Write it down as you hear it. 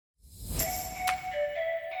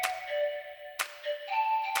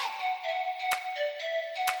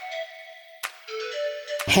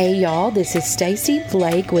Hey y'all, this is Stacy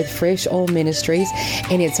Blake with Fresh Oil Ministries,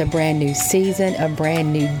 and it's a brand new season, a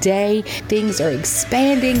brand new day. Things are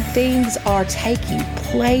expanding, things are taking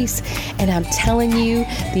place, and I'm telling you,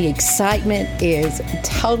 the excitement is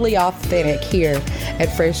totally authentic here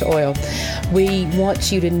at Fresh Oil. We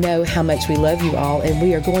want you to know how much we love you all, and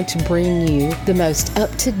we are going to bring you the most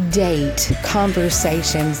up-to-date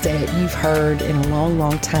conversations that you've heard in a long,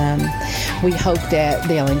 long time. We hope that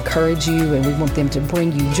they'll encourage you, and we want them to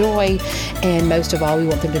bring you joy, and most of all, we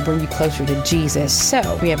want them to bring you closer to Jesus.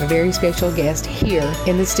 So we have a very special guest here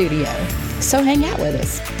in the studio. So hang out with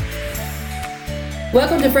us.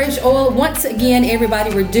 Welcome to Fresh Oil. Once again,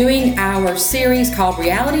 everybody, we're doing our series called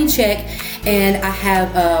Reality Check, and I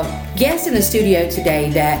have a guest in the studio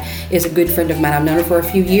today that is a good friend of mine. I've known her for a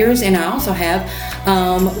few years, and I also have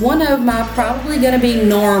one of my probably going to be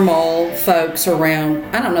normal folks around.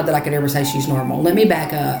 I don't know that I could ever say she's normal. Let me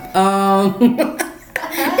back up.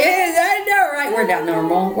 I know, right? We're not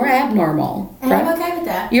normal. We're abnormal. And right? I'm okay with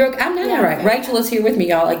that. I'm not right. Okay. Rachel is here with me,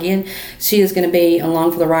 y'all. Again, she is going to be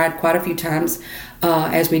along for the ride quite a few times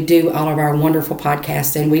as we do all of our wonderful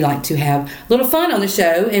podcasts, and we like to have a little fun on the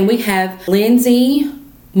show. And we have Lindsay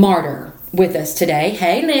Martyr with us today.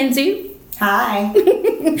 Hey, Lindsay. Hi.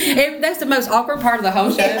 That's the most awkward part of the whole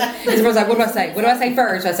show. Is like, what do I say? What do I say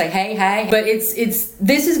first? I say, hey. But this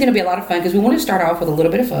is going to be a lot of fun because we want to start off with a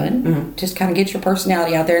little bit of fun. Mm-hmm. Just kind of get your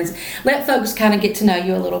personality out there and let folks kind of get to know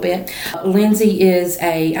you a little bit. Lindsay is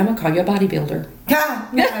I'm going to call you a bodybuilder.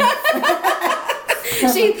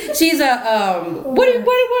 She's a what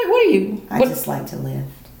are you? I just like to live.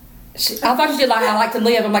 I thought you did like I like to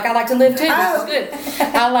live. I'm like, I like to live too. This is good.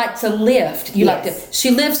 I like to lift.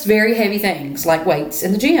 She lifts very heavy things like weights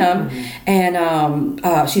in the gym,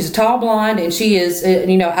 and she's a tall blonde, and she is.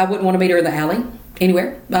 I wouldn't want to meet her in the alley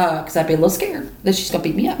anywhere because I'd be a little scared that she's gonna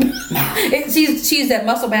beat me up. she's that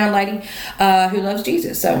muscle bound lady who loves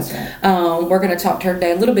Jesus. So right. We're gonna talk to her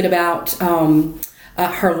today a little bit about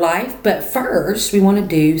her life, but first we want to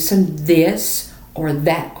do some this or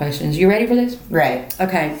that questions. You ready for this? Right.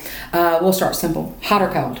 Okay. We'll start simple. Hot or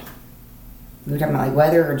cold? We're talking about like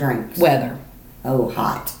weather or drinks? Weather. Oh,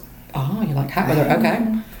 hot. Oh, you like hot weather.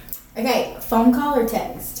 Okay. Okay, phone call or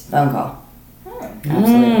text? Phone call.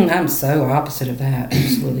 Absolutely. I'm so opposite of that.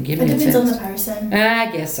 Absolutely. Give me It a depends on the text. person.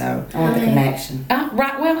 I guess so. I want the connection.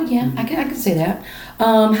 Right. Well, yeah. I can see that.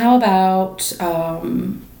 How about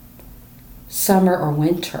summer or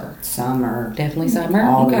winter? Summer. Definitely summer.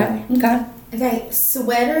 All the Okay. way. Okay. Okay,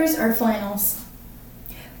 sweaters or flannels?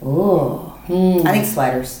 Oh. I think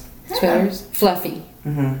sweaters. Sweaters. Fluffy.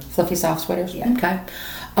 Mm-hmm. Fluffy soft sweaters. Yeah. Okay.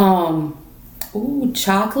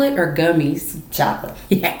 Chocolate or gummies? Chocolate.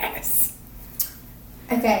 Yes.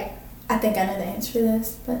 Okay, I think I know the answer to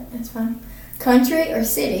this, but it's fine. Country or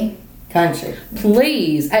city? Country.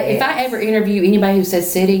 Please. If I ever interview anybody who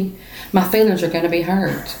says city, my feelings are going to be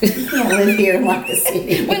hurt. You can't live here in like the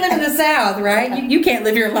city. We live in the South, right? You can't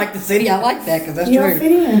live here and like the city. I like that because that's You true. don't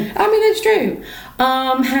fit in. I mean, that's true.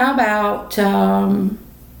 How about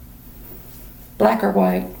black or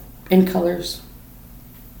white in colors?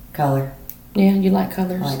 Color. Yeah, you like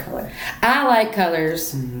colors? I like color. I like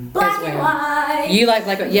colors Black as and well. white. You like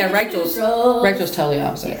yeah, Rachel's totally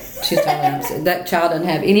opposite. She's totally opposite. That child doesn't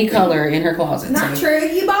have any color in her closet. Not so. true,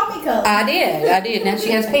 you bought me color. I did. Now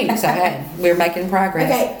she has pink, so hey, we're making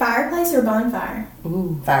progress. Okay, fireplace or bonfire?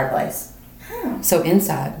 Ooh. Fireplace. So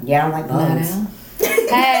inside. Yeah, I don't like Not bugs. out.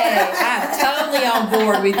 Hey, I'm totally on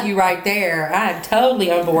board with you right there. I'm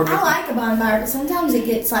totally on board with I like a bonfire, but sometimes it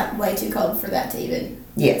gets like way too cold for that to even.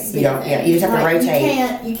 Yes, you don't. Yeah, you just have to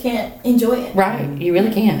rotate. You can't enjoy it. Right, you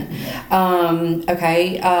really can't.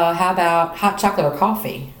 Okay, how about hot chocolate or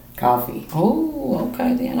coffee? Coffee. Oh,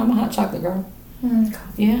 okay then. I'm a hot chocolate girl.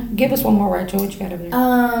 Coffee. Yeah, give us one more, Rachel. What you got over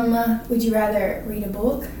there? Would you rather read a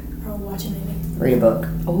book or watch a movie? Read a book.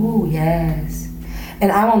 Oh, yes.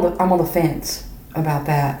 And I'm on the fence about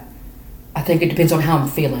that. I think it depends on how I'm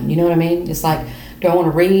feeling. You know what I mean? It's like, do I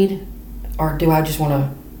want to read, or do I just want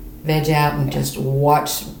to veg out and just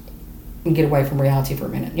watch and get away from reality for a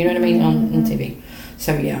minute? You know what I mean? On TV.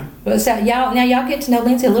 So yeah. But so y'all get to know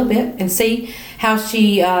Lindsay a little bit and see how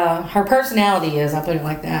she her personality is. I put it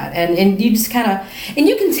like that. And you just kind of, and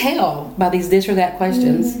you can tell by these this or that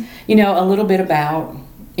questions, a little bit about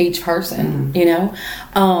each person.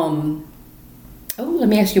 Oh, let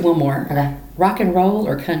me ask you one more. Okay. Rock and roll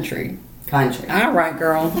or country? Country. All right,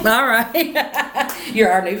 girl. All right. You're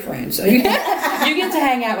our new friend, so you get to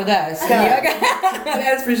hang out with us.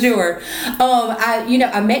 That's for sure.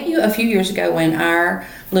 I met you a few years ago when our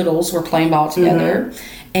littles were playing ball together,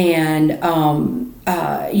 and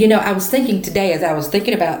I was thinking today as I was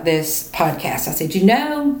thinking about this podcast, I said,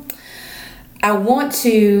 I want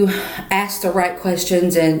to ask the right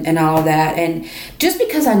questions and all of that, and just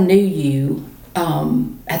because I knew you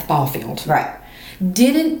at the ball field, Right.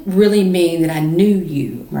 didn't really mean that I knew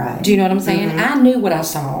you. Right. Do you know what I'm saying? I knew what I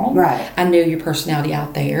saw. Right. I knew your personality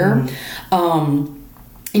out there. I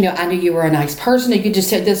knew you were a nice person. You could just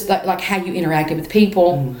say this, like how you interacted with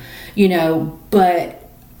people, but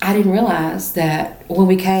I didn't realize that when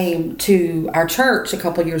we came to our church a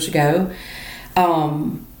couple of years ago,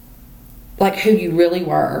 like who you really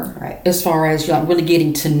were, Right. as far as really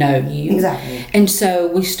getting to know you. Exactly. And so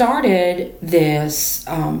we started this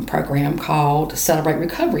program called Celebrate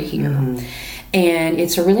Recovery here. And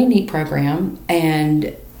it's a really neat program,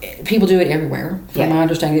 and people do it everywhere. From my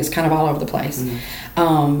understanding, it's kind of all over the place.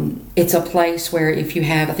 It's a place where if you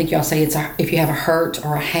have, I think y'all say if you have a hurt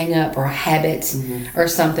or a hang up or a habit or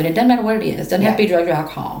something, it doesn't matter what it is. It doesn't have to be drugs or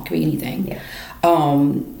alcohol. It can be anything. Yeah.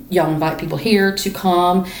 Y'all invite people here to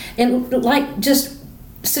come and just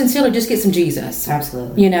sincerely just get some Jesus.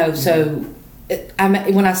 Absolutely. So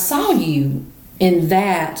when I saw you in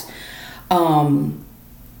that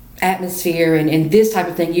atmosphere and this type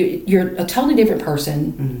of thing, you're a totally different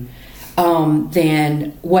person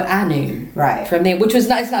than what I knew from them, which was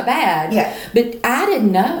it's not bad. Yeah. But I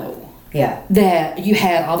didn't know that you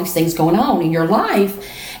had all these things going on in your life,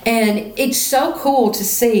 and it's so cool to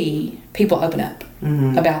see people open up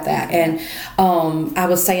about that. And I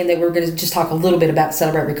was saying that we're going to just talk a little bit about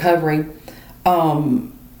Celebrate Recovery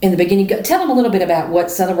in the beginning. Tell them a little bit about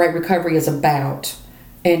what Celebrate Recovery is about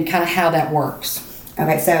and kind of how that works.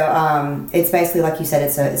 Okay, so it's basically like you said,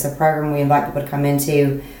 it's a program we invite people to come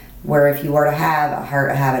into, where if you were to have a hurt,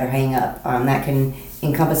 a habit, or hang up, that can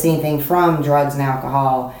encompass anything from drugs and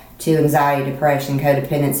alcohol to anxiety, depression,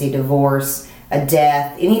 codependency, divorce, a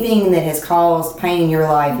death, anything that has caused pain in your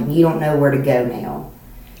life and you don't know where to go now.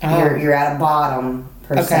 You're at a bottom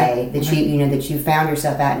per se that that you found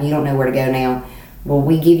yourself at and you don't know where to go now. Well,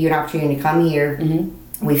 we give you an opportunity to come here.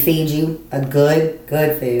 We feed you a good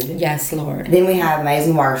food. Yes, Lord. Then we have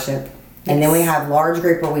amazing worship. And then we have large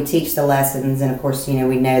group where we teach the lessons. And of course, we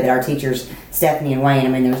know that our teachers, Stephanie and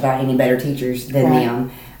Wayne, there's not any better teachers than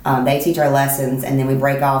them. They teach our lessons, and then we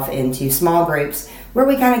break off into small groups where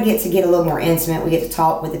we kind of get a little more intimate. We get to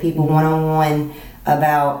talk with the people one-on-one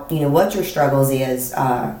about, what your struggles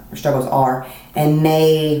are, and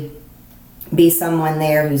may be someone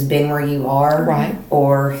there who's been where you are,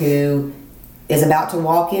 or who is about to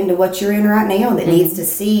walk into what you're in right now that needs to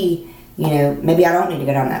see, maybe I don't need to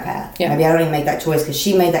go down that path. Yeah. Maybe I don't even make that choice because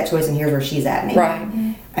she made that choice and here's where she's at now.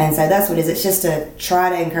 Right. And so that's what it is. It's just to try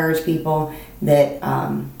to encourage people that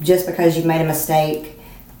just because you've made a mistake,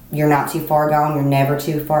 you're not too far gone. You're never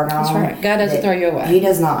too far gone. That's right. God doesn't throw you away. He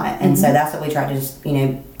does not. And so that's what we try to just,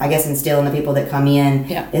 I guess instill in the people that come in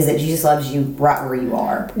is that Jesus loves you right where you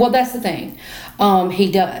are. Well, that's the thing.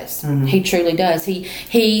 He does. He truly does.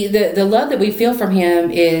 The love that we feel from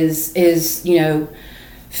him is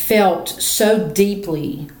felt so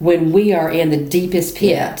deeply when we are in the deepest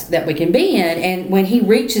pit that we can be in, and when he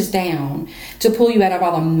reaches down to pull you out of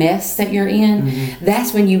all the mess that you're in,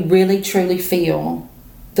 that's when you really truly feel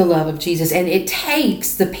the love of Jesus. And it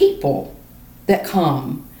takes the people that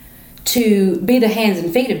come to be the hands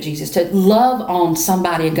and feet of Jesus, to love on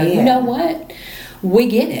somebody and go, you know what, we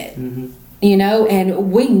get it.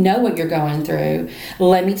 And we know what you're going through.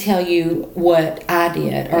 Let me tell you what I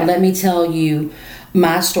did, or let me tell you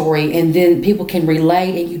my story, and then people can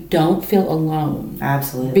relate and you don't feel alone.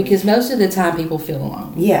 Absolutely. Because most of the time people feel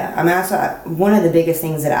alone. Yeah, that's one of the biggest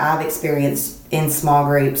things that I've experienced in small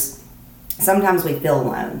groups. Sometimes we feel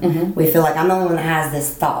alone. We feel like I'm the only one that has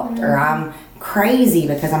this thought, or I'm crazy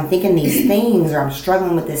because I'm thinking these things, or I'm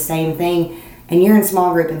struggling with this same thing. And you're in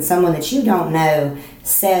small group and someone that you don't know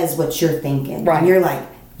says what you're thinking. Right. And you're like,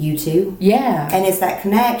 you too? Yeah. And it's that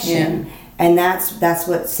connection. Yeah. And that's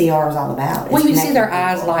what CR is all about. Well, you see their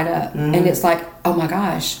eyes light up, and it's like, oh my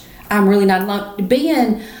gosh, I'm really not alone.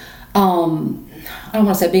 Being, I don't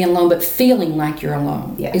want to say being alone, but feeling like you're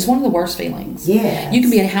alone is one of the worst feelings. Yes. You can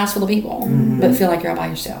be in a house full of people, but feel like you're all by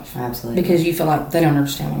yourself. Absolutely. Because you feel like they don't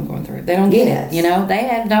understand what I'm going through. They don't get it. They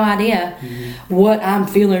have no idea what I'm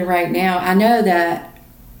feeling right now. I know that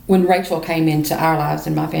when Rachel came into our lives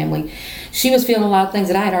and my family, she was feeling a lot of things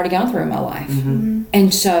that I had already gone through in my life.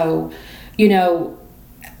 And so,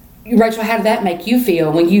 Rachel, how did that make you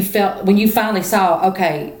feel when you finally saw,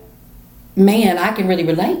 okay, man, I can really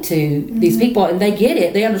relate to these people, and they get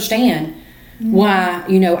it. They understand why,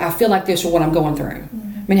 I feel like this or what I'm going through.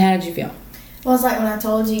 I mean, how did you feel? Well, it's like when I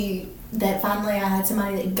told you that finally I had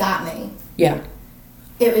somebody that got me. Yeah.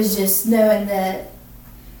 It was just knowing that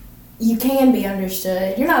you can be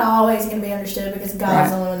understood. You're not always going to be understood because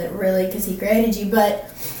God's the only one that really, because He created you,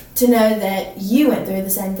 but to know that you went through the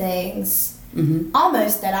same things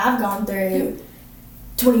almost that I've gone through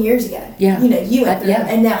 20 years ago. Yeah. You went through them,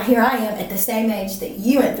 and now here I am at the same age that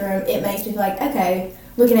you went through them. It makes me feel like, okay,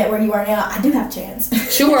 looking at where you are now, I do have a chance.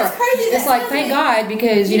 Sure. It's crazy. It's like, thank God,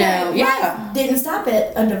 because, life didn't stop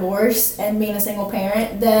at a divorce and being a single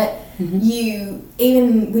parent, that you,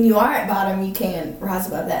 even when you are at bottom, you can rise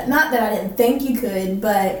above that. Not that I didn't think you could,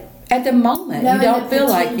 but at the moment, you don't feel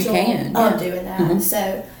like you can. Of doing that.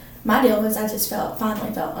 So my deal was I just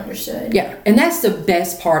finally felt understood. Yeah, and that's the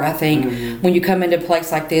best part, I think, when you come into a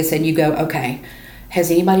place like this and you go, okay,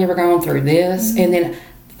 has anybody ever gone through this? And then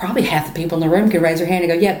probably half the people in the room can raise their hand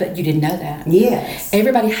and go, yeah, but you didn't know that. Yes.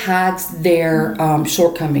 Everybody hides their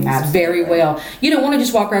shortcomings very well. You don't want to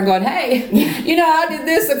just walk around going, hey, I did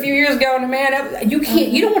this a few years ago, and man, you can't.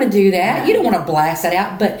 You don't want to do that. You don't want to blast that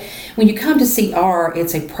out. But when you come to CR,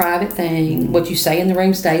 it's a private thing. What you say in the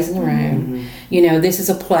room stays in the room. This is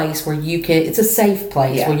a place where you can. It's a safe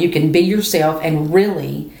place where you can be yourself and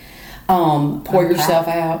really pour yourself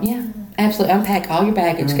out. Yeah. Absolutely, unpack all your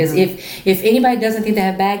baggage, because if anybody doesn't think they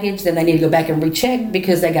have baggage, then they need to go back and recheck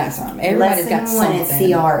because they got something. Everybody's got something.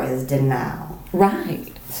 Lesson 1 at CR is denial.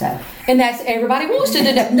 Right. So, and that's everybody wants to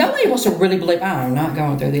do that. Nobody wants to really believe, I'm not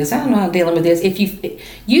going through this. I'm not dealing with this. If you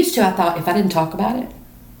used to, I thought if I didn't talk about it,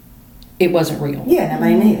 it wasn't real. Yeah,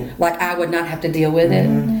 nobody knew. Like I would not have to deal with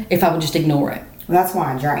it if I would just ignore it. Well, that's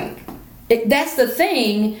why I drank. That's the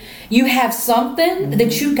thing. You have something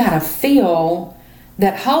that you gotta feel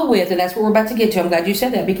that hole with, and that's what we're about to get to. I'm glad you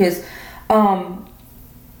said that, because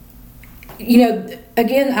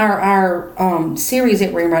again, our series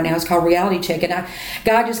that we're in right now is called Reality Check, and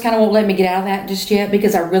God just kind of won't let me get out of that just yet,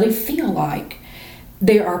 because I really feel like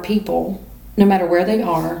there are people, no matter where they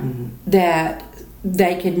are, that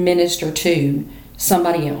they could minister to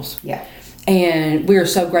somebody else. Yeah. And we're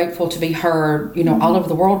so grateful to be heard, all over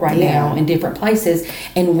the world right now in different places,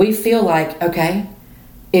 and we feel like, okay,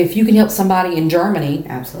 if you can help somebody in Germany,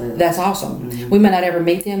 absolutely, that's awesome. We may not ever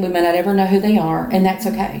meet them, we may not ever know who they are, and that's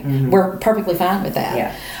okay. We're perfectly fine with that.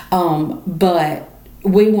 Yeah. But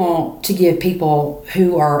we want to give people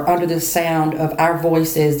who are under the sound of our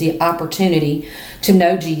voices the opportunity to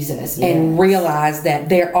know Jesus and realize that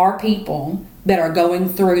there are people that are going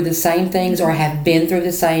through the same things or have been through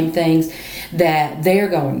the same things that they're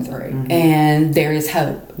going through, and there is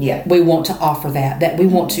hope. Yeah. We want to offer that we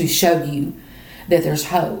want to show you that there's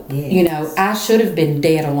hope. Yes. I should have been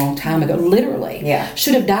dead a long time ago, literally. Yeah.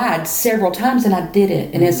 Should have died several times, and I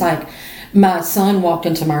didn't. And it's like, my son walked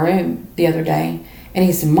into my room the other day, and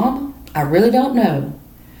he said, Mama, I really don't know.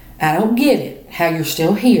 I don't get it, how you're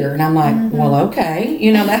still here. And I'm like, well, okay.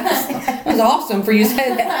 That was awesome for you to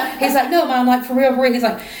say that. He's like, no, Mom, like, for real, for real. He's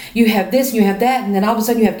like, you have this, and you have that, and then all of a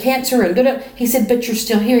sudden you have cancer, and da-da. He said, but you're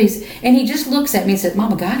still here. And he just looks at me and said,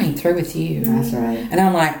 Mama, God ain't through with you. That's right. And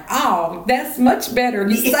I'm like, oh, that's much better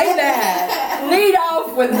to say that. Lead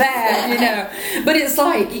off with that, But it's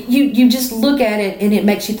like, you just look at it, and it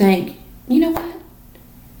makes you think, you know what?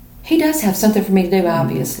 He does have something for me to do,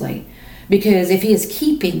 obviously. Because if he is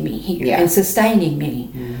keeping me here and sustaining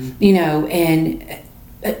me, and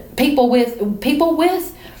people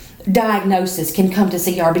with diagnosis can come to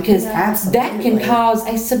CR, because that can cause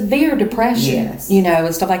a severe depression,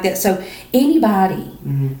 and stuff like that. So anybody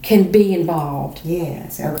can be involved,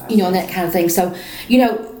 yes, in that kind of thing. So,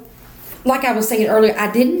 like I was saying earlier, I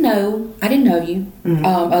didn't know you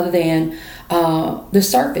other than the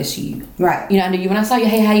surface you. Right. I knew you when I saw you.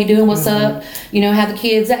 Hey, how you doing? What's up? How the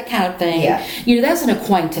kids? That kind of thing. Yeah. That's an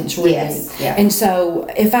acquaintance, really. Yes. Yeah. And so,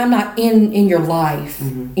 if I'm not in your life,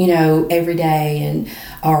 every day, and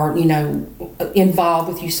or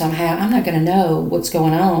involved with you somehow, I'm not going to know what's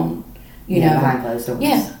going on. Behind closed doors.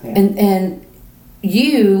 Yeah. And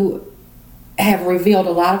you have revealed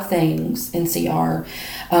a lot of things in CR,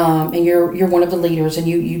 and you're one of the leaders, and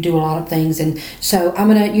you do a lot of things. And so I'm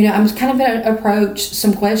gonna approach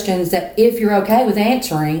some questions that, if you're okay with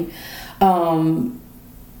answering,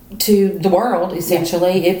 to the world,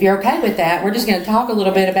 essentially. If you're okay with that, we're just going to talk a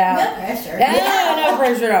little bit about. No pressure. No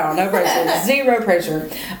pressure at all. No pressure. Zero pressure.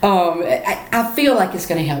 I feel like it's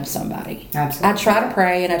going to help somebody. Absolutely. I try to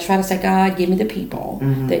pray, and I try to say, God, give me the people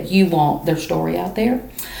that you want their story out there.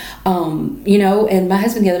 And my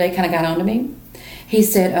husband the other day kind of got on to me. He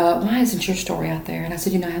said, why isn't your story out there? And I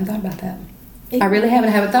said, I haven't thought about that. I really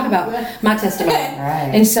haven't thought about my testimony.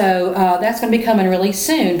 Right. And so that's going to be coming really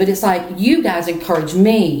soon. But it's like you guys encourage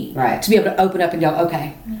me Right. to be able to open up and go,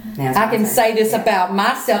 okay, That's I what can I'm say saying. this about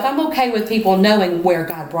myself. I'm okay with people knowing where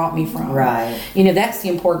God brought me from. Right. You know, that's the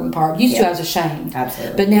important part. Used to Yeah. I was ashamed.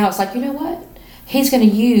 Absolutely. But now it's like, you know what? He's going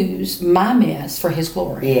to use my mess for his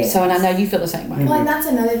glory. Yes. So, and I know you feel the same way. Well, and that's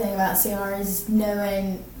another thing about CR is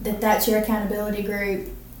knowing that that's your accountability group,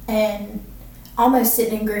 and almost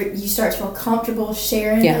sitting in group, you start to feel comfortable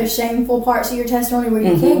sharing Yeah. those shameful parts of your testimony where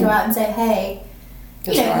you can go out and say, hey,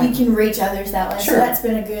 That's you know, right. you can reach others that way. Sure. So that's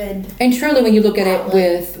been a good. And truly, when you look at it Outlet.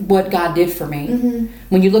 with what God did for me, Mm-hmm.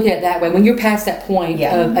 when you look at it that way, when you're past that point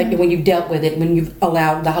Yeah. of when you've dealt with it, when you've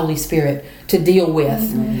allowed the Holy Spirit to deal with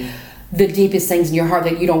Mm-hmm. the deepest things in your heart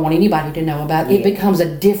that you don't want anybody to know about, it Yeah. becomes a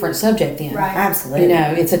different subject then. Right. Absolutely. You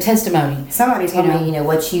know, it's a testimony. Somebody told You know. me, you know,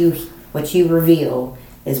 what you reveal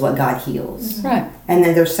is what God heals. Right. And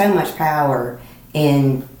then there's so much power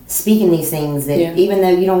in speaking these things that Yeah. even though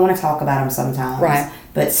you don't want to talk about them sometimes, Right.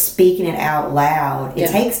 but speaking it out loud, it Yeah.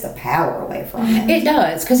 takes the power away from it. It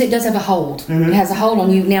does, because it does have a hold. It has a hold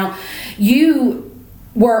on you. Now, you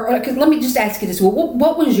were, 'cause let me just ask you this.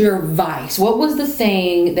 What was your vice? What was the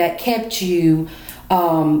thing that kept you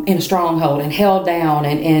in a stronghold and held down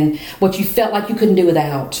and what you felt like you couldn't do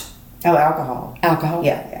without? Oh, alcohol. Alcohol?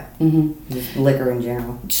 Yeah, yeah. Mm-hmm. Just liquor in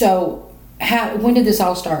general. So, when did this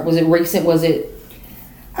all start? Was it recent? Was it?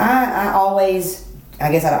 I always,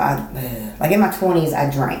 I guess I like in my 20s, I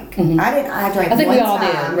drank. I drank I think one we all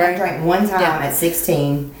time. did, right? I drank one time Yeah. at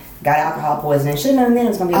 16, got alcohol poisoning. Should have known then it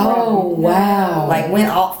was going to be a problem. Oh, wow. Like went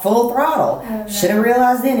all full throttle. Oh, no. Should have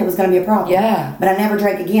realized then it was going to be a problem. Yeah. But I never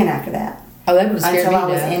drank again after that. Oh, that would have scared Until me I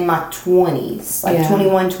was to death. in my 20s, like Yeah.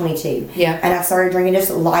 21, 22. Yeah. And I started drinking just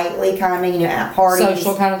lightly, kind of, you know, at parties.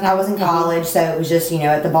 Social kind of thing? I was in college, so it was just, you know,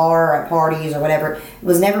 at the bar or at parties or whatever. It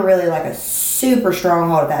was never really like a super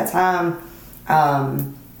stronghold at that time.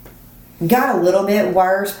 Got a little bit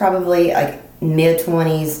worse, probably like mid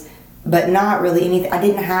 20s, but not really anything. I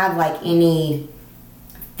didn't have like any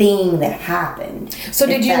thing that happened. So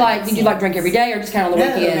if did you that like makes sense. drink every day or just kind of on the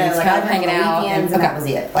weekends, like kind I of drank hanging on the out? weekends, and that was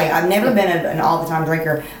it. Like I've never been an all the time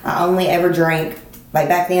drinker. I only ever drank like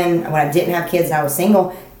back then when I didn't have kids and I was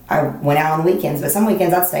single. I went out on the weekends, but some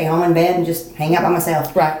weekends I'd stay home in bed and just hang out by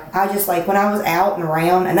myself. Right. I just like when I was out and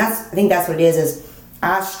around, and I think that's what it is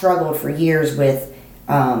I struggled for years with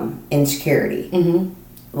insecurity. Mm-hmm.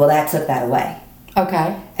 Well, that took that away.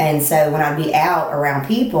 Okay. And so when I'd be out around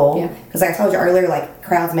people, Yeah. because like I told you earlier, like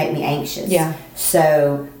crowds make me anxious. Yeah.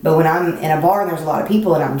 So, but when I'm in a bar and there's a lot of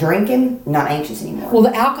people and I'm drinking, I'm not anxious anymore. Well,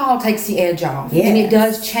 the alcohol takes the edge off, and it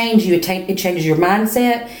Yes. does change you. It changes your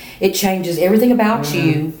mindset. It changes everything about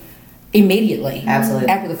you immediately. Mm-hmm. Absolutely.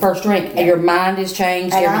 After the first drink, and your mind is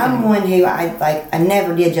changed. And everything. I'm one who I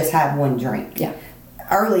never did just have one drink. Yeah.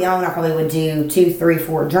 Early on, I probably would do 2, 3,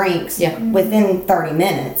 4 drinks Yeah. within 30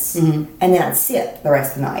 minutes, and then I'd sip the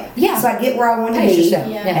rest of the night. Yeah. So I'd get where I wanted to Pace be, yourself.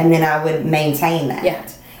 Yeah. Yeah. and then I would maintain that. Yeah.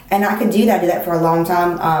 And I could do that. I did that for a long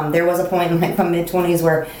time. There was a point in like my mid 20s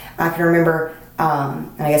where I can remember, and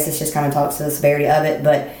I guess this just kind of talks to the severity of it,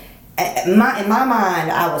 but in my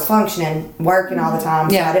mind, I was functioning, working all the time,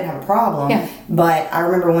 so Yeah. I didn't have a problem. Yeah. But I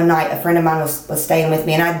remember one night a friend of mine was staying with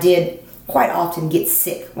me, and I did quite often get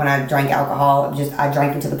sick when I drank alcohol. I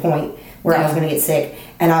drank it to the point where I was Yeah. going to get sick,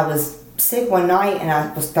 and I was sick one night, and I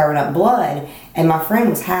was throwing up blood, and my friend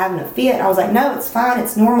was having a fit. I was like, "No, it's fine.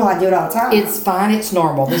 It's normal. I do it all the time." It's fine. It's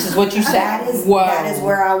normal. This is what you said. That is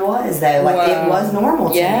where I was though. Like Whoa. it was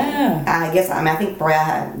normal to Yeah. me. I guess I think probably I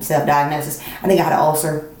had self-diagnosis. I think I had an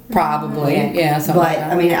ulcer. Probably. Yeah. Something But like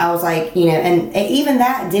that. I mean, I was like, you know, and even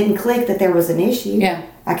that didn't click that there was an issue. Yeah.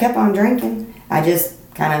 I kept on drinking. I just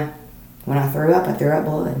kind of, when I threw up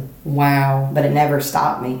blood. Wow. But it never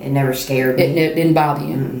stopped me. It never scared me. It didn't bother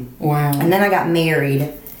you. Wow. And then I got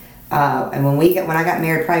married. And when I got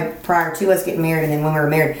married, probably prior to us getting married, and then when we were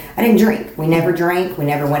married, I didn't drink. We never drank. We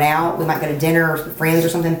never went out. We might go to dinner or with friends or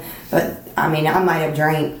something. But I mean, I might have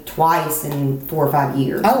drank twice in 4 or 5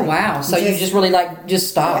 years. Oh Like, wow. So you just really just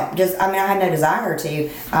stopped. yeah, I mean, I had no desire to.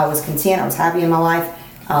 I was content. I was happy in my life.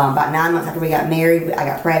 About 9 months after we got married, I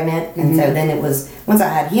got pregnant, and so then it was once I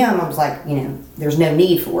had him, I was like, you know, there's no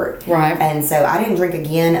need for it. Right. And so I didn't drink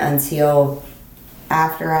again until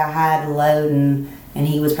after I had Loden, and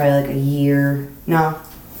he was probably like a year. No,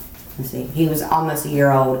 let's see, he was almost a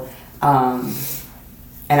year old, and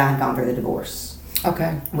I had gone through the divorce.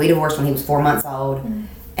 Okay. We divorced when he was 4 months old,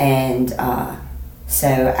 and so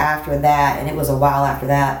after that, and it was a while after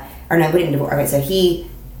that, or no, we didn't divorce. Okay, so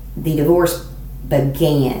the divorce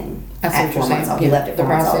began I see at what 4 you're months saying. old. He Yeah, left at the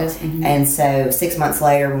 4 months old, process. Mhm. and so 6 months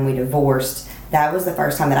later, when we divorced, that was the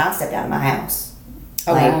first time that I stepped out of my house.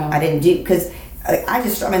 Oh, like wow. I didn't do because I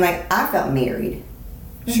felt married.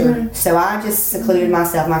 Sure. So I just secluded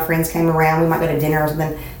myself. My friends came around. We might go to dinner or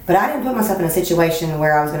something. But I didn't put myself in a situation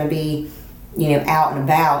where I was going to be, out and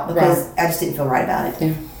about because I just didn't feel right about it.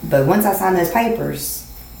 Yeah. But once I signed those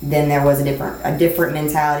papers, then there was a different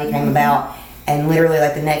mentality came about. And literally,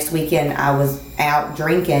 like the next weekend, I was out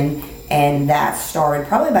drinking, and that started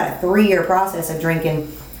probably about a 3-year process of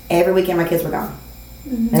drinking every weekend. My kids were gone,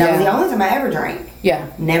 and that was the only time I ever drank.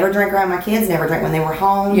 Yeah. Never drank around my kids. Never drank when they were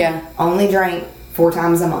home. Yeah. Only drank 4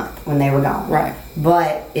 times a month when they were gone. Right.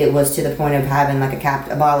 But it was to the point of having like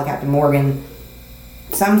a bottle of Captain Morgan.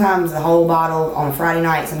 Sometimes the whole bottle on a Friday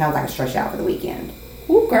night. Sometimes I could stretch it out for the weekend.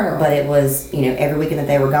 Ooh, girl. But it was, every weekend that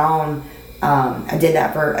they were gone. I did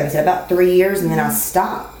that for, like I said, about 3 years, and then I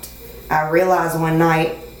stopped. I realized one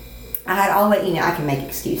night I had all that, I can make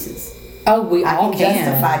excuses. Oh, we I all can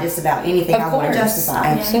justify just about anything Of I want to course. justify.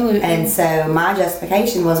 Absolutely. And so my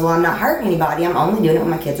justification was, well, I'm not hurting anybody. I'm only doing it when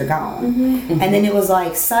my kids are gone. And then it was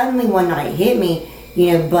like suddenly one night it hit me,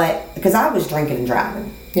 but because I was drinking and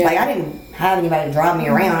driving. Yeah. Like I didn't have anybody to drive me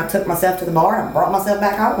around. I took myself to the bar and I brought myself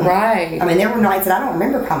back home. Right. I mean, there were nights that I don't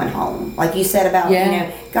remember coming home. Like you said about,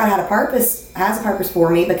 God has a purpose for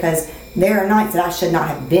me because there are nights that I should not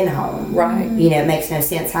have been home. Right. It makes no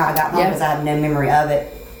sense how I got home because I have no memory of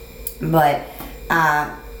it. But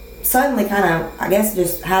I suddenly kind of, I guess,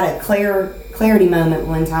 just had a clarity moment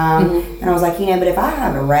one time. And I was like, but if I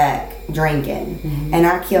have a wreck drinking and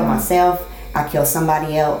I kill myself, I kill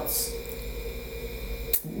somebody else,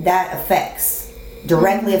 that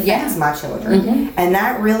directly affects my children. And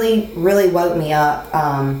that really, really woke me up.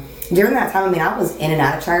 During that time, I was in and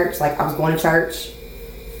out of church. Like, I was going to church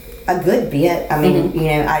a good bit. I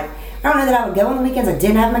don't know that I would go on the weekends. I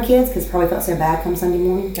didn't have my kids because probably felt so bad come Sunday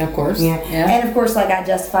morning. Of course. Yeah. And of course, like I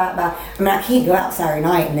justify it by, I can't go out Saturday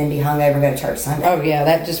night and then be hungover and go to church Sunday. Oh, yeah,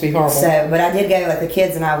 that'd just be horrible. So, but I did go, like the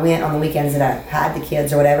kids and I went on the weekends that I had the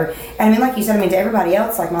kids or whatever. And like you said, to everybody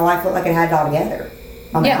else, like my life looked like it had it all together.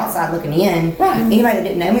 On the outside looking in. Right. Anybody that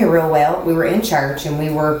didn't know me real well, we were in church and we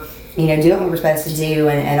were, doing what we were supposed to do,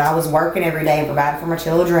 and I was working every day and providing for my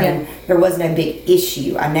children. And there was no big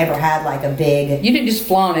issue. I never had like a big. You didn't just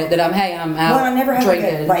flaunt it that I'm out. Well, I never had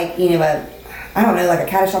drinking. like a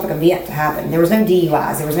catastrophic event to happen. There was no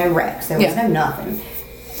DUIs. There was no wrecks. There was no nothing.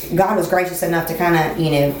 God was gracious enough to kind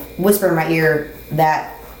of whisper in my ear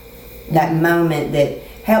that moment that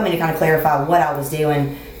helped me to kind of clarify what I was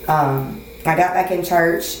doing. I got back in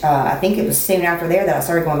church. I think it was soon after there that I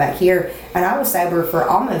started going back here. And I was sober for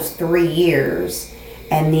almost 3 years.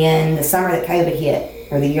 And then the summer that COVID hit,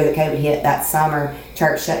 or the year that COVID hit, that summer,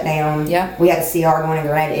 church shut down. Yeah. We had a CR going in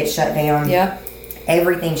Grenada. It shut down. Yeah.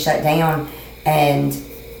 Everything shut down. And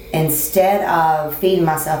instead of feeding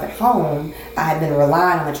myself at home, I had been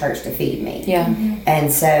relying on the church to feed me. Yeah.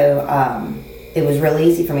 And so it was really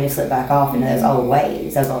easy for me to slip back off into those old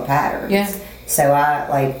ways, those old patterns. Yeah. So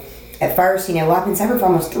at first, I've been sober for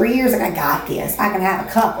almost 3 years. Like, I got this. I can have a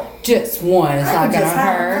couple. Just one. It's not going to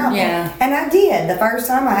hurt. Yeah. And I did. The first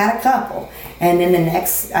time I had a couple. And then the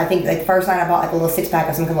next, I think, like the first night I bought like a little 6-pack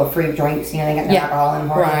of some kind of fruit drinks. They got no alcohol in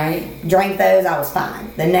them. Right. Drank those. I was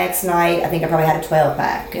fine. The next night, I think I probably had a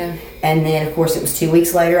 12-pack. Yeah. And then, of course, it was 2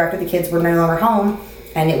 weeks later after the kids were no longer home.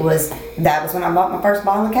 And that was when I bought my first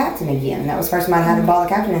bottle of Captain again. That was the first time I had a bottle of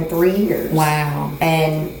Captain in 3 years. Wow.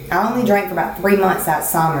 And I only drank for about 3 months that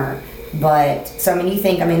summer. But, so, you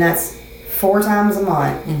think, that's 4 times a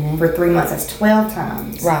month for 3 months. That's 12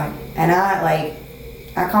 times. Right. And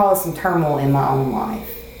I caused some turmoil in my own life.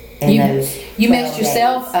 You messed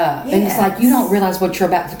yourself up. Yes. And it's like you don't realize what you're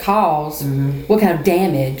about to cause, what kind of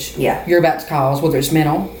damage you're about to cause, whether it's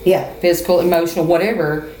mental, physical, emotional,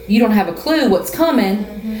 whatever. You don't have a clue what's coming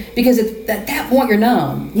because at that point you're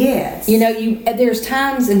numb. Yes. There's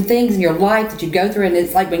times and things in your life that you go through, and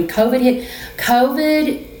it's like when COVID hit,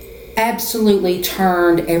 COVID absolutely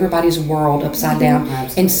turned everybody's world upside down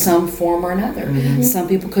in some form or another. Some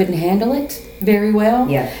people couldn't handle it very well,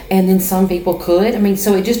 and then some people could.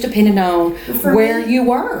 So it just depended on where you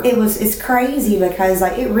were. It's crazy because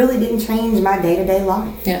it really didn't change my day-to-day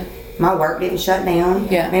life. Yeah. My work didn't shut down.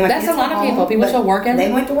 Yeah. That's a lot of people. People still working.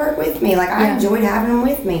 They went to work with me. I enjoyed having them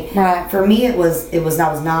with me. Right. For me, I was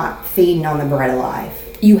not feeding on the bread of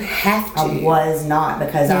life. You have to. I was not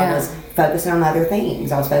because I was focusing on other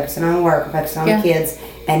things. I was focusing on work, focusing on the kids,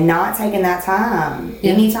 and not taking that time,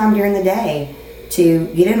 any time during the day, to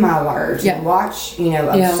get in my word, to watch,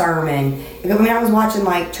 a sermon. I was watching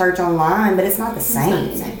church online, but it's not the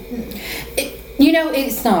same.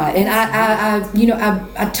 It's not, and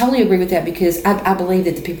I totally agree with that because I believe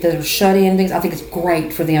that the people that are shut in and things, I think it's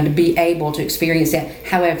great for them to be able to experience that.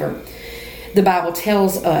 However, the Bible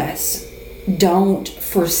tells us, don't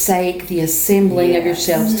forsake the assembling of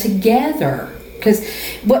yourselves together. Because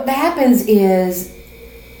what happens is,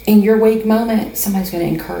 in your weak moment, somebody's going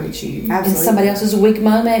to encourage you. Absolutely. In somebody else's weak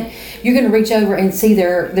moment, you're going to reach over and see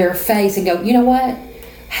their face and go, you know what?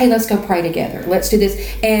 Hey, let's go pray together. Let's do this.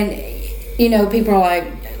 And, you know, people are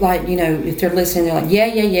like, you know, if they're listening, they're like,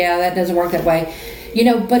 yeah, that doesn't work that way. You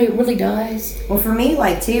know, but it really does. Well, for me,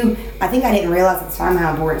 like, too, I think I didn't realize at the time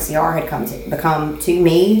how important CR had become to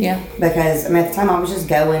me. Yeah. Because, I mean, at the time I was just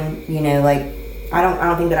going, you know, like, I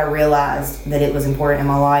don't think that I realized that it was important in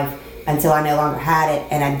my life until I no longer had it,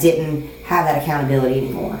 and I didn't have that accountability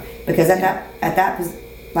anymore. Because at that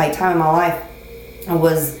like time in my life, I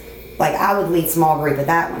was like, I would lead small group at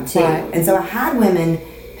that one too. Right. And so I had women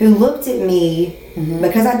who looked at me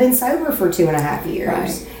because I'd been sober for 2.5 years.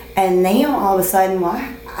 Right. And now all of a sudden, well,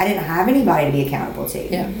 I didn't have anybody to be accountable to,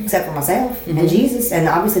 except for myself and Jesus. And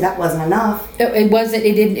obviously that wasn't enough. It wasn't.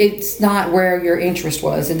 It didn't. It's not where your interest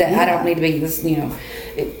was. That I don't need to be this. You know,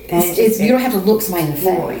 it's you don't have to look somebody in the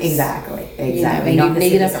face. Exactly. You know, and you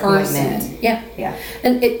need a person. Yeah.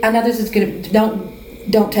 And I know this is gonna.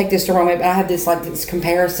 Don't take this the wrong way, but I have this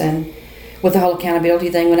comparison with the whole accountability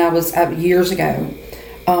thing. When I was years ago,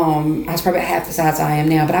 I was probably half the size I am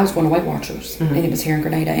now, but I was going to Weight Watchers, and it was here in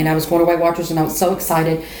Grenada, and I was going to Weight Watchers, and I was so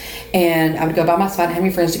excited, and I would go by myself. I didn't have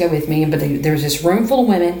any friends to go with me, but there was this room full of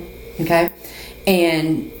women, okay,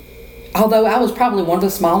 and although I was probably one of the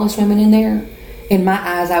smallest women in there, in my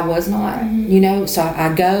eyes I was not, you know, so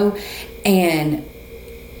I go, and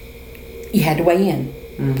you had to weigh in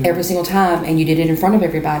every single time, and you did it in front of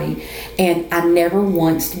everybody, and I never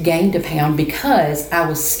once gained a pound because I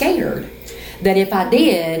was scared that if I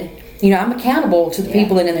did, you know, I'm accountable to the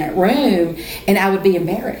people in that room, and I would be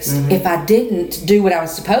embarrassed if I didn't do what I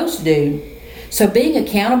was supposed to do. So being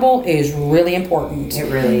accountable is really important. It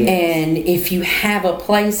really is. And if you have a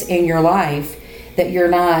place in your life that you're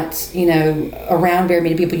not, you know, around very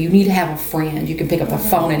many people, you need to have a friend. You can pick up the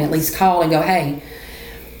phone and at least call and go, hey,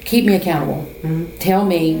 keep me accountable. Tell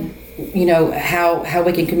me, you know, how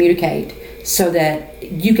we can communicate so that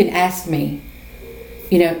you can ask me,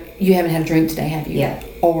 you know, you haven't had a drink today, have you? Yeah.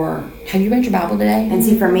 Or have you read your Bible today? And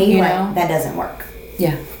see, for me, you like, know? that doesn't work.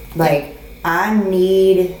 Yeah. Like, I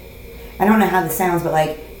don't know how this sounds, but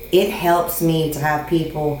like, it helps me to have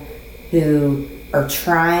people who are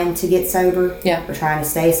trying to get sober, or trying to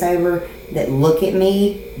stay sober, that look at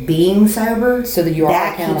me being sober, so that you are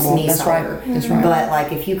that accountable. Keeps me That's sober. right. That's right. But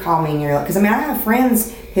like, if you call me and you're like, because I mean, I have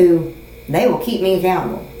friends who they will keep me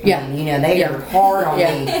accountable. I mean, you know, they are hard on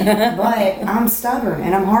me, but I'm stubborn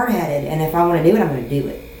and I'm hard-headed, and if I want to do it, I'm going to do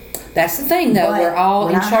it. That's the thing, though. We're all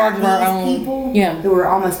in charge of our own people who are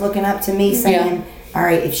almost looking up to me, saying, "All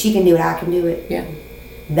right, if she can do it, I can do it." Yeah.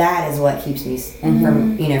 That is what keeps me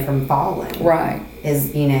from falling. Right.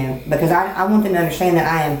 Is, you know, because I want them to understand that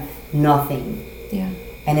I am nothing. Yeah.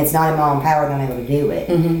 And it's not in my own power that I'm able to do it.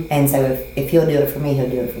 And so if he'll do it for me, he'll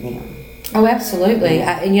do it for them. Oh, absolutely.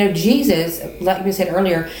 And you know, Jesus, like we said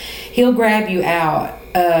earlier, he'll grab you out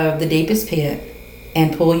of the deepest pit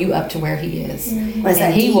and pull you up to where he is.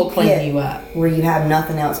 And he will clean you up. Where you have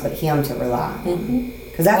nothing else but him to rely on.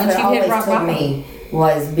 Because that's what always took me,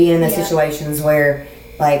 was being in those situations where,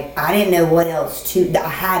 like, I didn't know what else to, I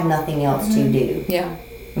had nothing else to do. Yeah.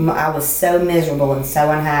 I was so miserable and so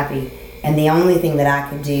unhappy, and the only thing that I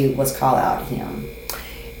could do was call out to him.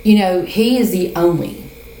 You know, he is the only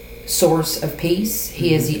source of peace.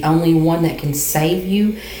 He is the only one that can save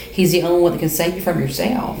you. He's the only one that can save you from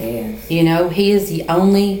yourself. Yes. You know, he is the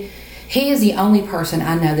only person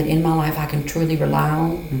I know that in my life I can truly rely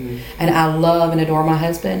on. And I love and adore my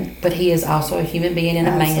husband, but he is also a human being and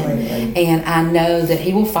a man. And I know that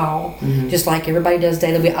he will fall, just like everybody does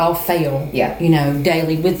daily. We all fail, you know,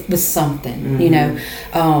 daily with something, you know.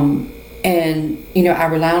 And, you know, I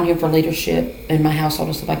rely on him for leadership in my household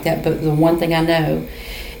and stuff like that. But the one thing I know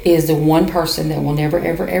is the one person that will never,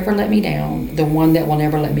 ever, ever let me down, the one that will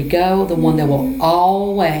never let me go, the one that will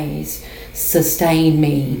always sustain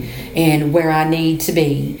me and where I need to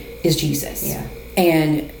be is Jesus. Yeah.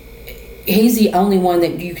 And he's the only one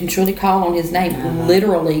that you can truly call on his name.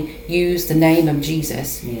 Literally use the name of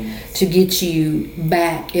Jesus to get you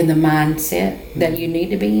back in the mindset that you need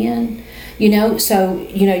to be in. You know, so,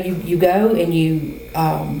 you know, you go and you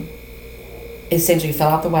essentially fell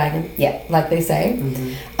off the wagon. Yeah. Like they say.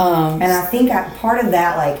 And I think part of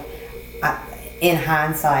that, like, in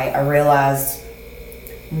hindsight, I realized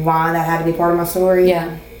why that had to be part of my story.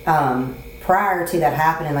 Yeah. Prior to that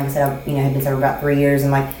happening, like I said, I had been sober about 3 years,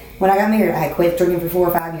 and like when I got married, I had quit drinking for 4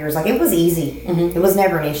 or 5 years. Like, it was easy. It was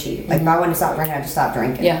never an issue. Like, if I wanted to stop drinking, I just stopped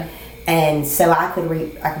drinking. Yeah. And so I could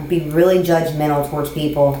be really judgmental towards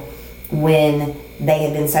people when they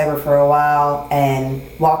had been sober for a while and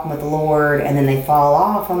walking with the Lord, and then they fall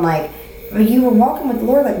off. I'm like, well, you were walking with the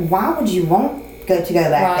Lord. Like, why would you want to go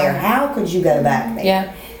back there? How could you go back there?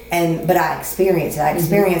 Yeah. But I experienced it. I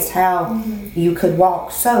experienced how you could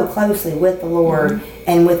walk so closely with the Lord,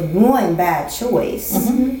 and with one bad choice,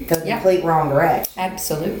 go the complete wrong direction.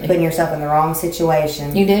 Absolutely. Putting yourself in the wrong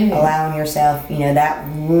situation. You do. Allowing yourself, that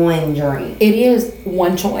one dream. It is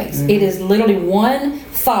one choice. It is literally one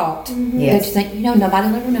thought that you think, nobody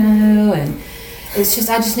will ever know, and it's just,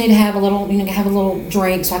 I just need to have a little, have a little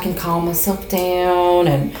drink so I can calm myself down,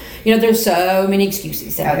 and there's so many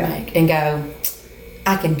excuses that I make and go,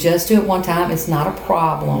 I can just do it one time. It's not a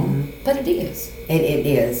problem, but it is. It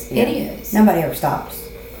is. Yeah. It is. Nobody ever stops.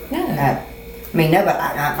 No. Nobody.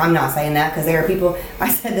 I'm not saying that, because there are people. I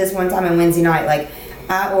said this one time on Wednesday night. Like,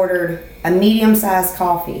 I ordered a medium-sized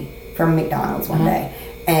coffee from McDonald's one day,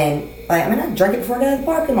 and I drank it before I got to the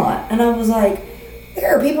parking lot, and I was like,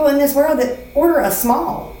 there are people in this world that order a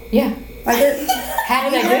small. Yeah. Like, how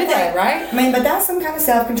do they do that, right? But that's some kind of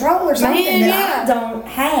self-control or something that I don't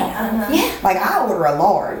have. Yeah. Like, I order a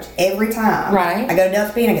large every time. Right. I go to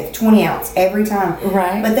Delta P and I get the 20 ounce every time.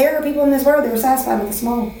 Right. But there are people in this world that are satisfied with the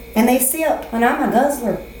small, and they sip, and I'm a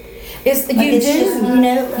guzzler.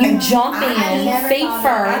 You jump in feet first.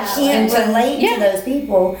 I can't relate to those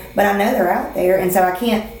people, but I know they're out there, and so I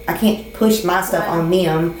can't push my stuff on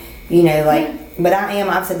them. But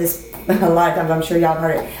I've said this a lot of times, I'm sure y'all have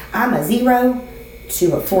heard it. I'm a 0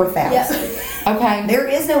 to a 4,000. Yep. Okay. There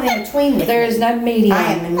is no in between. There is no medium.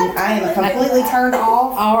 I am completely turned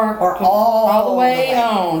off or all the way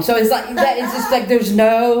on. So it's like that. It's just like there's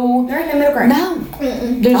no. There ain't no middle ground. No.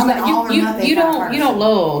 There's I'm no. You don't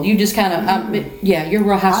lull. You just kind of you're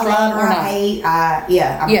real high strung I love or or not. I hate.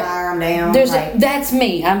 I'm higher. I'm down. That's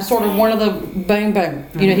me. I'm sort of one of the boom boom.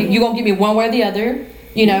 You're gonna give me one way or the other.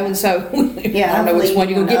 And so I don't know which one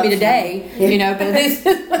you're gonna get me today. But this,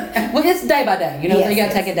 it's day by day. So you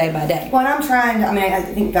gotta take it day by day. Well, and I'm trying to. I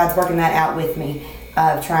think God's working that out with me,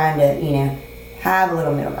 of trying to, have a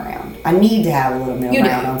little middle ground. I need to have a little middle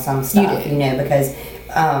ground on some stuff, because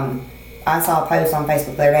I saw a post on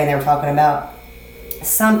Facebook the other day, and they were talking about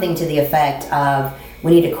something to the effect of,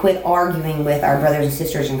 we need to quit arguing with our brothers and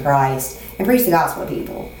sisters in Christ and preach the gospel to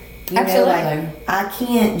people. Absolutely. I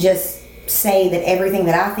can't just say that everything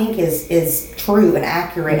that I think is true and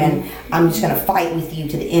accurate, and I'm just going to fight with you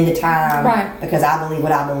to the end of time, right? Because I believe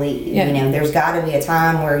what I believe. Yeah. There's got to be a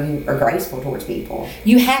time where you are graceful towards people.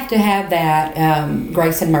 You have to have that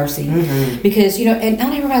grace and mercy, because and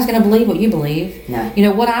not everybody's going to believe what you believe. No.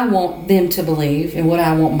 What I want them to believe and what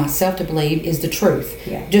I want myself to believe is the truth.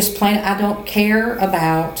 Yeah. Just plain. I don't care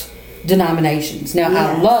about denominations. Now,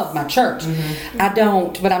 I love my church. I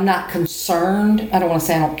don't, but I'm not concerned. I don't want to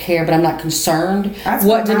say I don't care, but I'm not concerned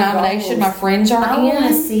what denomination my friends are in. I want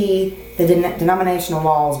to see the denominational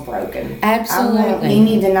walls broken. Absolutely.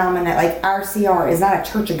 Any denomination, like our CR is not a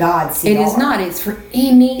Church of God CR. It is not. It's for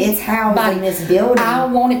any. It's housed in this building. I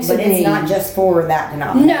want it to be. But it's not just for that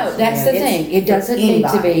denomination. No, that's the thing. It doesn't need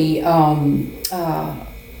to be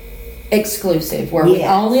exclusive, where we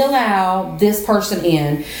only allow this person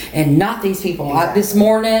in and not these people. Exactly. This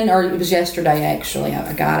morning, or it was yesterday actually,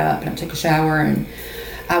 I got up and I took a shower, and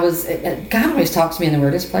God always talks to me in the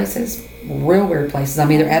weirdest places, real weird places.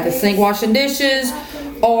 I'm either at the sink washing dishes,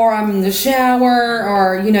 or I'm in the shower,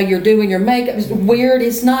 or you're doing your makeup. It's weird.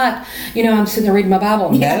 It's not I'm sitting there reading my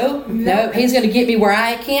Bible. No, he's going to get me where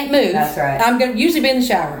I can't move. That's right. I'm going to usually be in the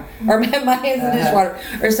shower or have my hands in the dishwater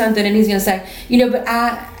or something, and he's going to say,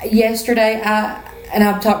 but yesterday and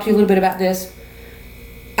I've talked to you a little bit about this.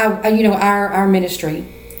 Our ministry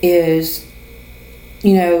is,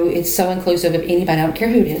 it's so inclusive of anybody. I don't care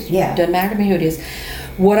who it is. Yeah. It doesn't matter to me who it is.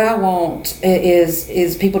 What I want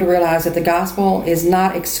is people to realize that the gospel is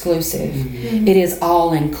not exclusive. It is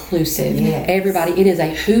all inclusive. Yes. Everybody. It is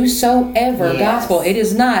a whosoever gospel. It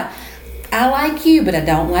is not, I like you, but I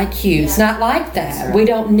don't like you. Yeah. It's not like that. Right. We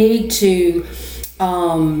don't need to,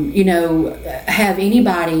 have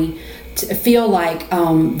anybody to feel like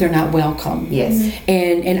they're not welcome. Yes.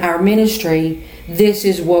 And in our ministry, this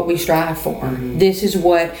is what we strive for. This is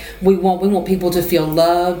what we want. We want people to feel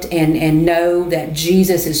loved and know that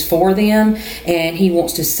Jesus is for them, and He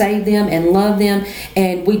wants to save them and love them.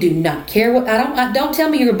 And we do not care what. Don't tell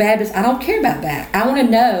me you're a Baptist. I don't care about that. I want to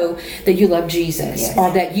know that you love Jesus,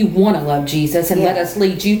 or that you want to love Jesus, and let us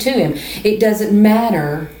lead you to Him. It doesn't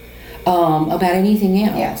matter about anything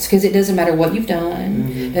else, because it doesn't matter what you've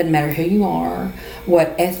done. It doesn't matter who you are.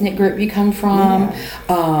 what ethnic group you come from.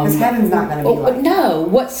 Because heaven's not going to be like no,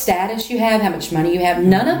 what status you have, how much money you have.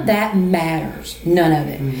 None of that matters. None of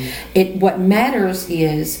it. What matters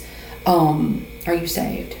is, are you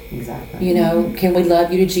saved? Exactly. You know, can we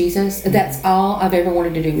love you to Jesus? That's all I've ever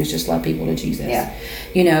wanted to do, is just love people to Jesus. Yeah.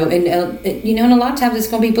 You know, and and a lot of times it's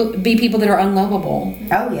going to be people that are unlovable.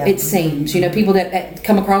 Oh, yeah. It seems, you know, people that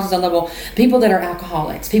come across as unlovable, people that are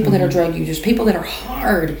alcoholics, people that are drug users, people that are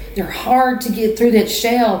hard. They're hard to get through that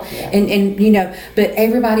shell. Yeah. And you know, but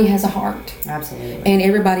everybody has a heart. Absolutely. And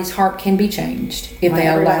everybody's heart can be changed if they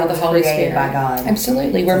allow the Holy Spirit. By God.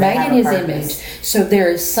 Absolutely. We're So they made have in a His purpose. image. So there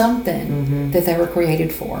is something that they were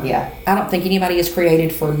created for. Yeah. I don't think anybody is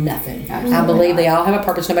created for nothing. Absolutely I believe not. they all have a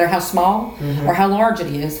purpose, no matter how small or how large it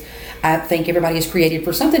is. I think everybody is created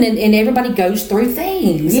for something, and everybody goes through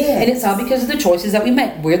things. Yes. And it's all because of the choices that we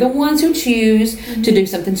make. We're the ones who choose to do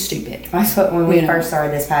something stupid. That's what, when we You know. first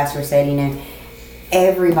started, this pastor said, you know,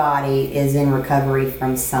 everybody is in recovery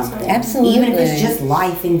from something. Absolutely. Even if it's just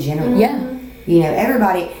life in general. Yeah. You know,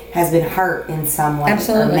 everybody has been hurt in some way.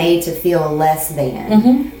 Absolutely. Or made to feel less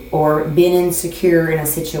than. Or been insecure in a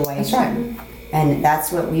situation. That's right. And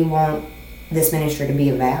that's what we want this ministry to be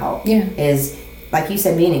about. Yeah. Is, like you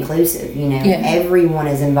said, being inclusive. You know, Yeah. everyone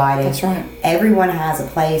is invited. That's right. Everyone has a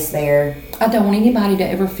place there. I don't want anybody to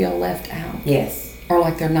ever feel left out Yes. or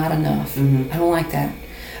like they're not enough. I don't like that.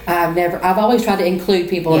 I've always tried to include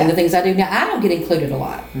people in Yeah. the things I do. Now, I don't get included a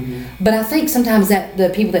lot. But I think sometimes that the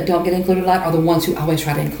people that don't get included a lot are the ones who always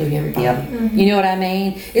try to include everybody. Yep. You know what I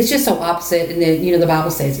mean? It's just so opposite. And then, you know, the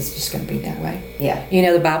Bible says it's just going to be that way. Yeah. You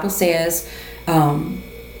know, the Bible says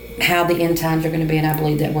how the end times are going to be, and I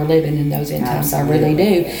believe that we're living in those end times. I really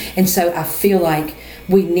do. And so I feel like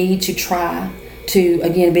we need to try to,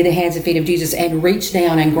 again, be the hands and feet of Jesus and reach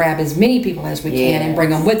down and grab as many people as we can and bring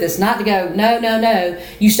them with us. Not to go, no,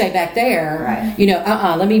 you stay back there. Right. You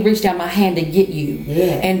know, let me reach down my hand to get you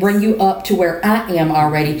and bring you up to where I am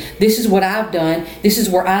already. This is what I've done. This is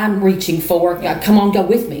where I'm reaching for. Come on, go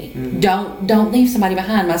with me. Don't leave somebody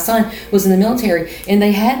behind. My son was in the military, and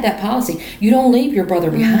they had that policy. You don't leave your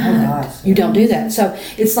brother behind. gosh. You don't do that. So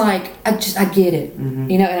it's like, I get it.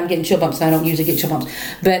 You know, and I'm getting chill bumps, and I don't usually get chill bumps.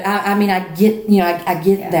 But I mean, I get, you know, I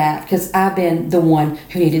get that, because I've been the one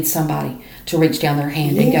who needed somebody to reach down their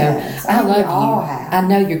hand and Yes, go, I I think we love all you. have. I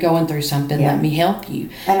know you're going through something. Yeah. Let me help you.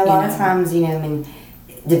 And a lot of know. times, you know, I mean,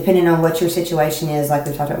 depending on what your situation is, like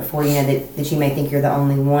we talked about before, you know, that you may think you're the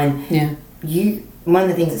only one. Yeah. One of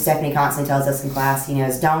the things that Stephanie constantly tells us in class, you know,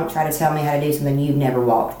 is don't try to tell me how to do something you've never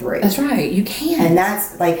walked through. That's right. You can't. And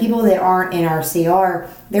that's like people that aren't in our CR,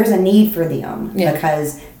 there's a need for them Yeah.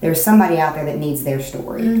 because there's somebody out there that needs their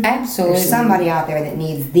story. Absolutely. There's somebody out there that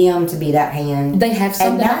needs them to be that hand. They have And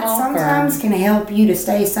something to that offer. sometimes can help you to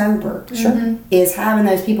stay sober. Sure. Is having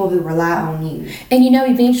those people who rely on you. And you know,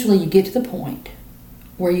 eventually you get to the point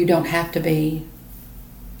where you don't have to be,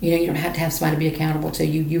 you know, you don't have to have somebody to be accountable to.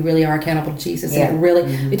 You really are accountable to Jesus. Yeah. And it really,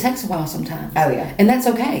 it takes a while sometimes. Oh, yeah. And that's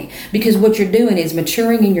okay, because what you're doing is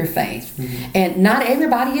maturing in your faith. And not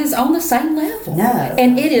everybody is on the same level. No.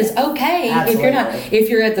 And it is okay if you're not. Absolutely. If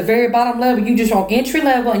you're at the very bottom level, you just on entry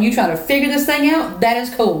level and you try to figure this thing out, that is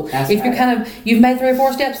cool. That's if you're right. kind of, you've made 3 or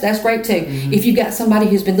 4 steps, that's great too. If you've got somebody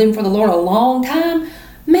who's been living for the Lord a long time,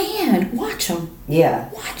 man, watch them. Yeah.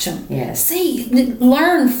 Watch them. Yes. See,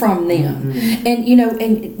 learn from them. And, you know,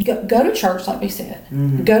 and go to church, like we said.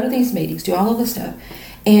 Go to these meetings, do all of this stuff.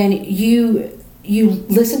 And you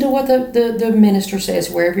listen to what the minister says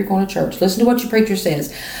wherever you're going to church. Listen to what your preacher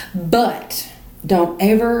says. But don't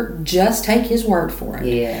ever just take his word for it.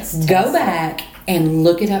 Yes. Go back and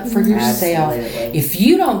look it up for yourself. Absolutely. If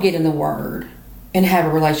you don't get in the word and have a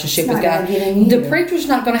relationship It's with not God, gonna get in the you. preacher's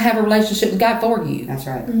not going to have a relationship with God for you. That's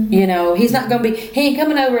right. You know, he's not going to be. He ain't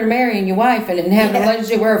coming over and marrying your wife and having a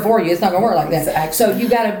relationship with her for you. It's not going to work like that. Exactly. So you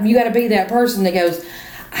gotta be that person that goes,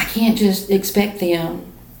 I can't just expect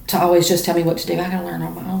them to always just tell me what to do. I got to learn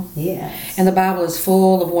on my own. Yes. And the Bible is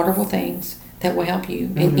full of wonderful things that will help you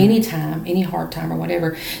in any time, any hard time or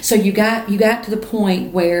whatever. So you got to the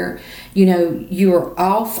point where, you know, you are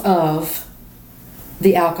off of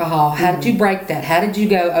the alcohol. How did you break that? How did you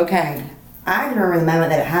go, okay? I can remember the moment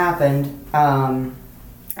that it happened.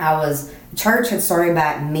 Church had started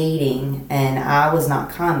back meeting and I was not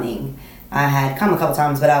coming. I had come a couple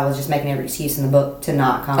times, but I was just making every excuse in the book to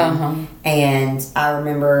not come. And I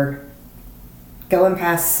remember going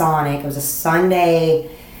past Sonic. It was a Sunday,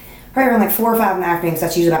 probably around like 4 or 5 in the afternoon, because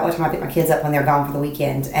that's usually about what time I pick my kids up when they're gone for the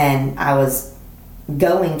weekend. And I was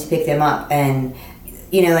going to pick them up. And,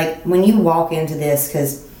 you know, like when you walk into this,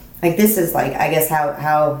 because like this is like, I guess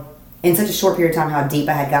how in such a short period of time how deep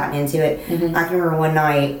I had gotten into it. I can remember one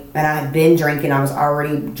night, and I had been drinking. I was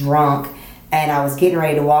already drunk, and I was getting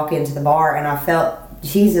ready to walk into the bar, and I felt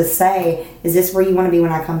Jesus say, "Is this where you want to be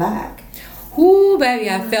when I come back?" Ooh, baby,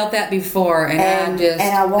 I felt that before, and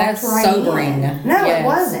I walked that's right sobering. in. No, Yes. it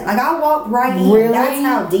wasn't. Like, I walked right in. Really? That's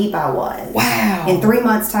how deep I was. Wow. In 3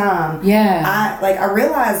 months' time. Yeah. I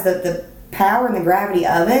realized that the power and the gravity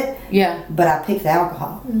of it. Yeah. But I picked the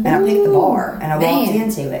alcohol, and I picked the bar, and I walked Man.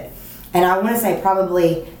 into it. And I want to say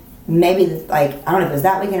probably, maybe, like, I don't know if it was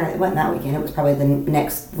that weekend or it wasn't that weekend. It was probably the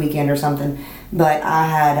next weekend or something. But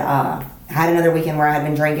I had another weekend where I had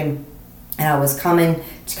been drinking, and I was coming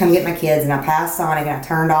to come get my kids, and I passed Sonic, and I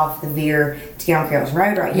turned off the veer to get on Carroll's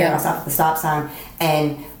Road right here. Yeah. I stopped at the stop sign.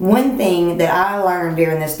 And one thing that I learned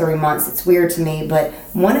during this 3 months, it's weird to me, but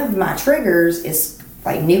one of my triggers is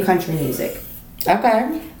like new country music.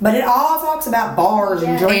 Okay. But it all talks about bars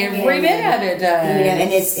and drinking. Every bit of it does. You know,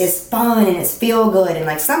 and it's fun and it's feel good, and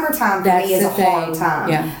like summertime for That's me is the a hard thing. time.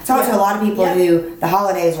 Yeah. I talk to a lot of people who the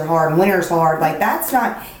holidays are hard and winter's hard. Like, that's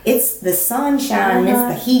not. It's the sunshine and it's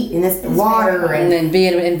the heat and it's the water And and then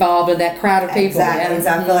being involved in that crowd of people. exactly. Yeah. And so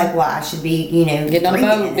I feel like, well, I should be, Getting on a drinking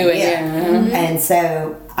boat, and- doing it. And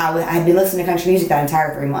so I had been listening to country music that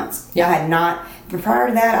entire 3 months. Yeah. I had not. But prior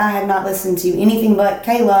to that, I had not listened to anything but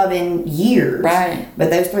K-Love in years. Right. But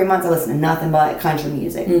those 3 months, I listened to nothing but country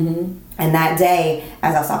music. Mm-hmm. And that day,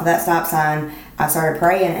 as I stopped at that stop sign, I started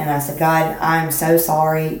praying, and I said, God, I'm so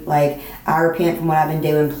sorry. Like, I repent from what I've been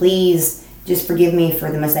doing. Please just forgive me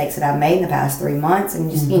for the mistakes that I've made in the past 3 months,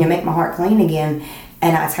 and just, make my heart clean again.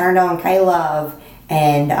 And I turned on K-Love,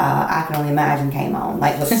 and I Can Only Imagine came on.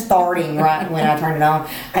 Like, was starting right when I turned it on.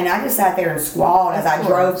 And I just sat there and squalled as I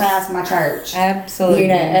drove past my church. Absolutely.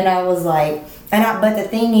 And I was like, but the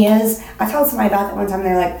thing is, I told somebody about that one time.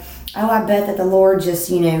 They're like, oh, I bet that the Lord just,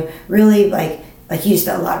 really like you just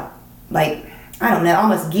felt a lot of, like, I don't know,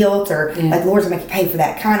 almost guilt or like the Lord's gonna make you pay for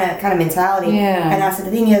that kind of mentality. Yeah. And I said,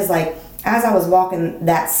 the thing is, like, as I was walking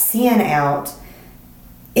that sin out,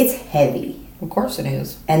 it's heavy. Of course it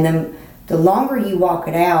is. And then the longer you walk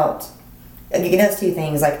it out, it does two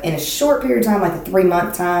things. Like, in a short period of time, like a 3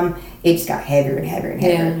 month time, it just got heavier and heavier and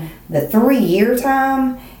heavier. Yeah. The 3 year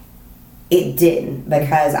time, it didn't,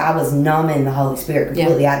 because I was numbing the Holy Spirit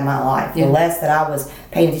completely out of my life. Yeah. The less that I was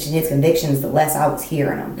paying attention to His convictions, the less I was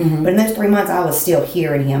hearing them. Mm-hmm. But in those 3 months, I was still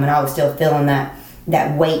hearing Him, and I was still feeling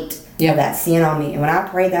that weight of that sin on me. And when I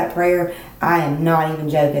prayed that prayer, I am not even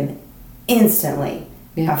joking, instantly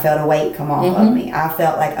I felt a weight come off of me. I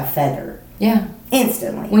felt like a feather. Yeah.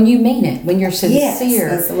 Instantly. When you mean it, when you're sincere,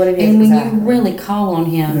 that's what it is, and when exactly. you really call on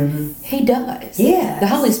Him, He does. Yes. The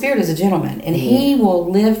Holy Spirit is a gentleman, and He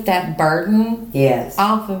will lift that burden Yes.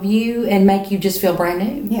 off of you and make you just feel brand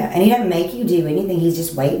new. Yeah, and He doesn't make you do anything. He's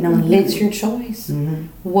just waiting on you. It's your choice.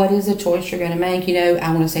 What is a choice you're going to make?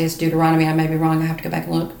 I want to say it's Deuteronomy. I may be wrong. I have to go back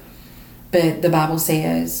and look. But the Bible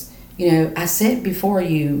says, I set before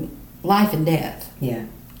you life and death. Yeah.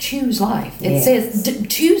 Choose life. It Yes. says,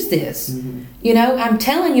 choose this. I'm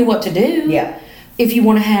telling you what to do. Yeah. If you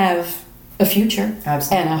want to have a future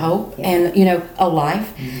Absolutely. and a hope Yeah. and, a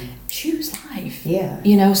life, choose life.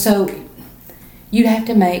 Yeah. So you have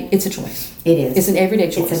to it's a choice. It is. It's an everyday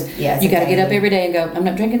choice. It's you got to get up every day and go, I'm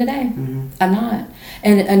not drinking today. I'm not.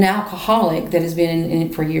 And an alcoholic that has been in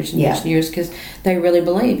it for years and years and years, because they really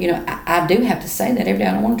believe, I do have to say that every day.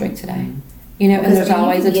 I don't want to drink today. And there's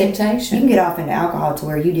always a temptation. You can get off into alcohol to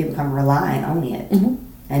where you do become reliant on it.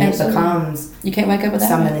 And Absolutely. it becomes You can't wake up without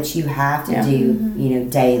something it. that you have to Yeah. do,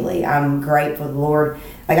 daily. I'm grateful to the Lord.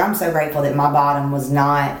 Like, I'm so grateful that my bottom was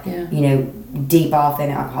not, deep off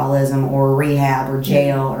in alcoholism or rehab or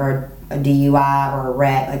jail or a DUI or a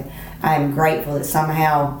wreck. Like, I am grateful that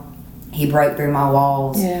somehow He broke through my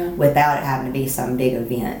walls without it having to be some big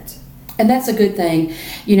event. And that's a good thing,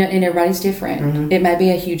 and everybody's different. It may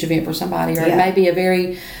be a huge event for somebody, or it may be a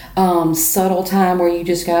very subtle time where you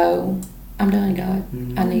just go, I'm done, God.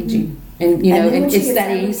 I need you. And, then once you it's get that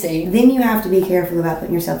started, easy. Then you have to be careful about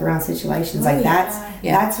putting yourself around situations. Like,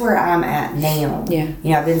 that's where I'm at now.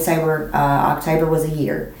 Yeah. I've been sober, October was a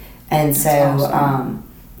year. And so, awesome.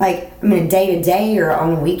 a day to day or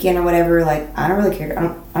on a weekend or whatever, like, I don't really care.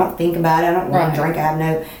 I don't think about it. I don't want to drink. I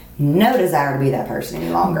have no desire to be that person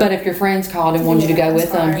any longer. But if your friends called and wanted you to go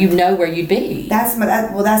with them, you know where you'd be. That's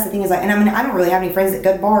the thing is, like, and I don't really have any friends that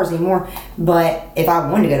go to bars anymore, but if I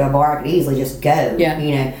wanted to go to a bar, I could easily just go.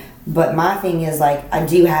 Yeah. But my thing is, like, I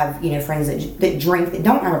do have, friends that drink, that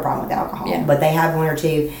don't have a problem with alcohol, but they have one or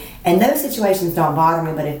two, and those situations don't bother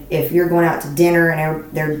me. But if you're going out to dinner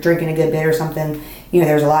and they're drinking a good bit or something,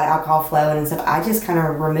 there's a lot of alcohol flowing and stuff, I just kind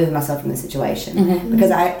of remove myself from the situation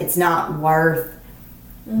because it's not worth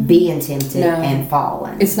being tempted No. and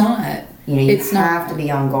falling. It's not. You know, you It's not. have to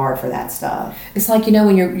be on guard for that stuff. It's like,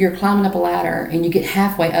 when you're climbing up a ladder and you get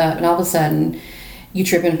halfway up and all of a sudden you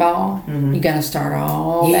trip and fall, you got to start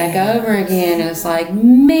all back over again. And it's like,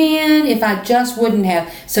 man, if I just wouldn't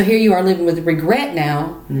have. So here you are living with regret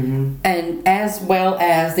now, and as well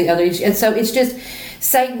as the other issues. And so it's just,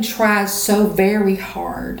 Satan tries so very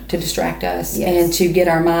hard to distract us and to get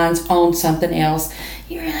our minds on something else.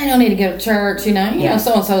 You really don't need to go to church, you know,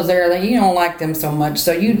 so-and-so's there, you don't like them so much,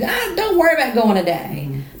 so you don't worry about going today.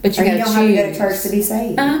 But you Or got you to don't have to go to church to be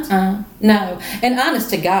saved. No. And honest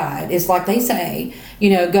to God, it's like they say,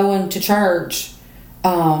 going to church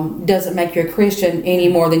doesn't make you a Christian any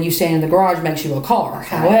more than you standing in the garage makes you a car. Right.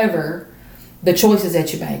 However, the choices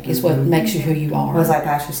that you make is what makes you who you are. Well, it's like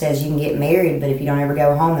Pastor says, you can get married, but if you don't ever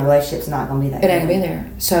go home, the relationship's not going to be that It ain't good. gonna be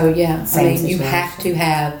there. So yeah, Same you have to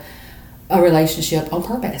have a relationship on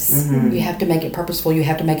purpose. You have to make it purposeful. You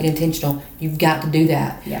have to make it intentional. You've got to do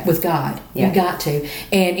that with God. Yeah. You've got to.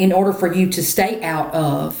 And in order for you to stay out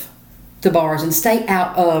of the bars and stay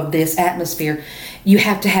out of this atmosphere, you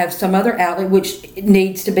have to have some other outlet, which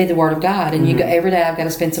needs to be the Word of God. And you go every day. I've got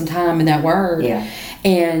to spend some time in that Word. Yeah.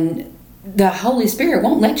 And the Holy Spirit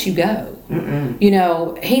won't let you go.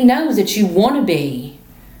 He knows that you want to be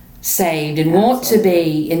saved and want to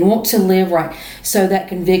be and want to live right. So that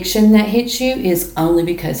conviction that hits you is only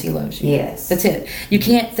because He loves you. Yes. That's it. You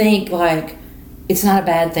can't think like it's not a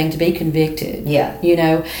bad thing to be convicted. Yeah.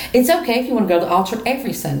 It's okay if you want to go to the altar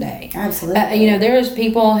every Sunday. Absolutely. There's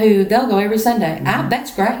people who they'll go every Sunday.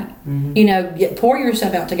 That's great. Pour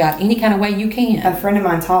yourself out to God any kind of way you can. A friend of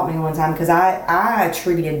mine taught me one time, because I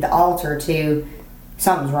attributed the altar to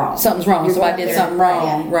something's wrong. Something's wrong. You're Somebody going did there. something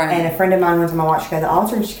wrong. Right. And a friend of mine one time I watched her go to the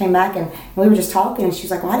altar, and she came back and we were just talking, and she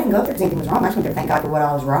was like, well, I didn't go up there because anything was wrong. I just went there to thank God for what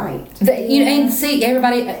I was right. And see,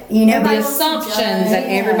 everybody, Everybody the wants to assumptions judge. that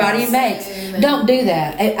everybody makes. Don't do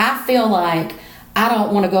that. I feel like I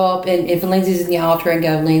don't want to go up and if Lindsay's in the altar and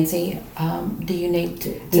go, Lindsay, do you need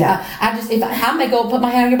to? Yeah. I may go put my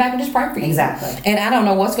hand on your back and just pray for you. Exactly. And I don't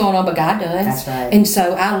know what's going on, but God does. That's right. And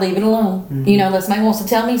so I leave it alone. Unless somebody wants to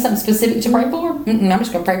tell me something specific to pray for, I'm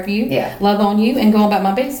just going to pray for you, love on you, and go about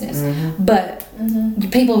my business. But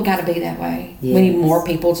people have got to be that way. Yes. We need more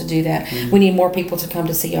people to do that. We need more people to come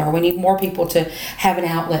to CR. We need more people to have an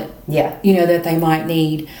outlet. Yeah. That they might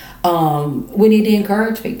need. We need to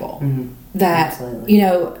encourage people that Absolutely.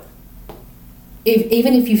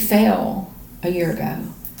 even if you fell a year ago,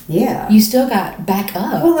 Yeah. you still got back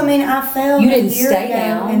up. Well, I mean, I fell You a didn't year stay ago,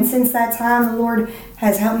 down. and since that time, the Lord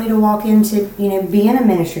has helped me to walk into, being a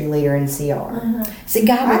ministry leader in CR. See,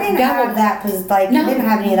 God, I didn't have that, because, I didn't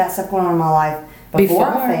have any of that stuff going on in my life before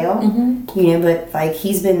I fell. But,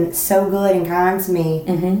 He's been so good and kind to me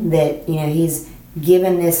that, He's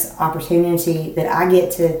given this opportunity that I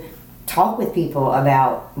get to talk with people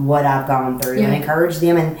about what I've gone through and encourage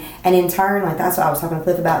them. And in turn, that's what I was talking to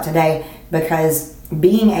Cliff about today, because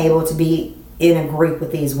being able to be in a group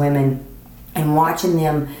with these women and watching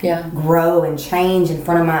them grow and change in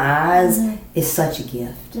front of my eyes is such a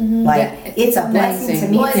gift. It's a blessing to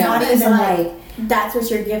me. Well, It's not even like that's what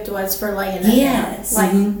your gift was for laying that Yes.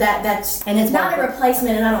 down. That's And it's not a worth it.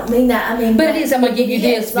 replacement, and I don't mean that. I mean, But it is. I'm going to give you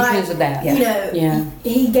this because of that. Yeah.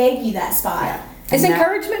 He gave you that spot. It's And that-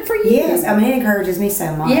 encouragement for you. Yes, I mean, it encourages me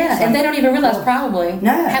so much. Yeah, and they don't even realize probably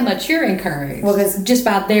No. how much you're encouraged. Well, 'cause just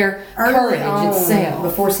by their early courage on, itself.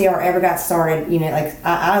 before CR ever got started,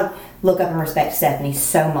 I look up and respect Stephanie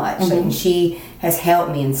so much, and she has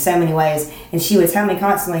helped me in so many ways. And she would tell me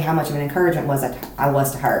constantly how much of an encouragement I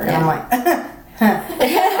was to her, and I'm like,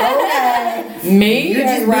 okay, Me, you're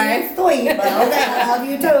just right? being sweet, but okay, I love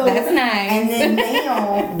you too. That's nice. And then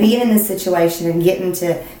now being in this situation and getting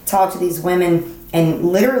to talk to these women and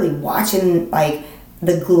literally watching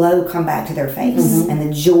the glow come back to their face and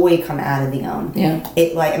the joy come out of them. Yeah.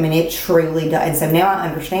 It truly does. And so now I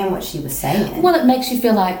understand what she was saying. Well, it makes you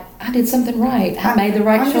feel like I did something right. I made the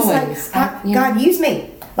right I'm just choice. God used me.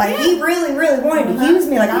 He really, really wanted to use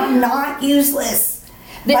me. I'm not useless.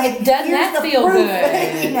 Doesn't that here's the feel proof. good?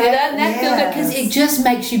 Doesn't that feel good? Because it just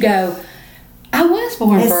makes you go, I was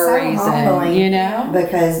born It's for a so reason. humbling,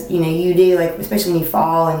 because you do, especially when you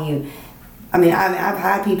fall and I've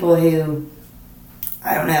had people who,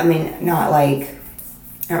 I don't know, not I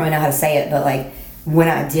don't really know how to say it, but when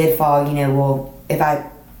I did fall, if I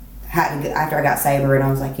had to, after I got sober, and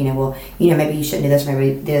I was like, maybe you shouldn't do this, or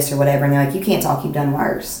maybe this or whatever, and they're like, you can't talk, you've done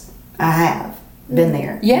worse. I have been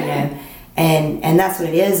there. Yeah. And that's what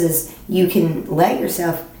it is you can let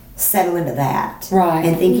yourself settle into that. Right.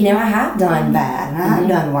 And think, I have done bad and I have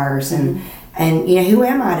done worse. And And, you know, who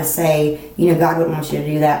am I to say, you know, God wouldn't want you to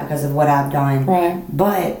do that because of what I've done? Right.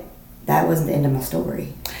 But that wasn't the end of my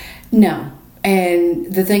story. No.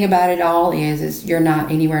 And the thing about it all is you're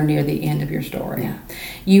not anywhere near the end of your story. Yeah.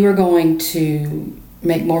 You are going to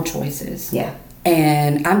make more choices. Yeah.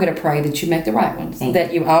 And I'm going to pray that you make the right ones. Thank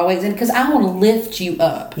that you always, because I want to lift you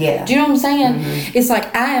up. Yeah. Do you know what I'm saying? Mm-hmm. It's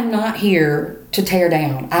like I am not here to tear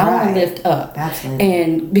down. I want Right. to lift up. Absolutely.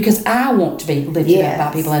 And because I want to be lifted Yes. up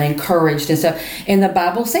by people and encouraged and stuff. And the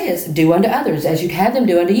Bible says, do unto others as you'd have them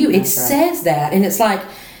do unto you. It That's right. says that. And it's like,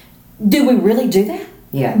 do we really do that?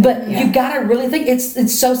 Yeah. But Yeah. you gotta really think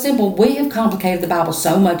it's so simple. We have complicated the Bible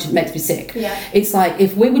so much it makes me sick. Yeah. It's like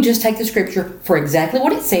if we would just take the scripture for exactly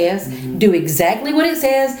what it says, Mm-hmm. do exactly what it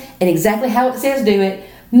says, and exactly how it says do it.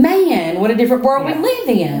 Man, what a different world Yeah. we live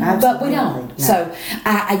in. But we Absolutely. don't. No. So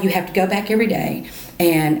you have to go back every day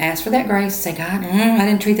and ask for that grace. Say, God, I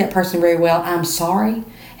didn't treat that person very well. I'm sorry.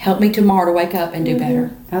 Help me tomorrow to wake up and do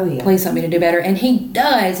better. Oh, yeah. Please help me to do better. And He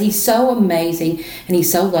does. He's so amazing, and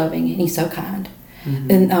He's so loving, and He's so kind.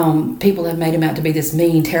 Mm-hmm. And people have made Him out to be this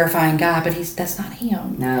mean, terrifying guy, but that's not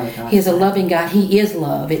Him. No, God. He's a loving God. He is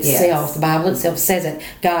love itself. Yes. The Bible itself says it.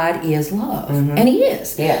 God is love, and He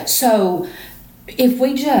is. Yeah. So if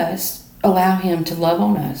we just allow Him to love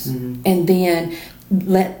on us, and then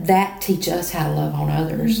let that teach us how to love on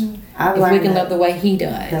others, I've if we learned can that love the way He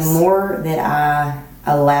does. the more that I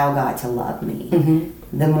allow God to love me,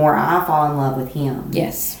 the more I fall in love with Him,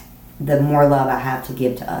 Yes, the more love I have to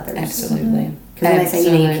give to others. absolutely. Because they say,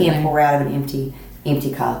 you know, you Absolutely. can't pour out of an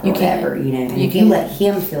empty cup or You can't. whatever, you know. And You if you can't. let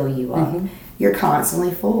Him fill you up, you're constantly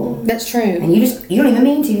full. That's true. And you don't even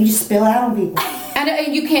mean to, you just spill out on people.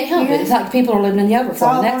 And you can't help it. It's like people are living in the overflow.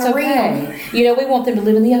 all And that's on a okay. You know, we want them to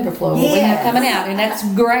live in the overflow. We have Yes. coming out, and that's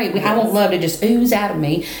great. I want love to just ooze out of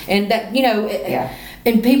me, and that Yeah.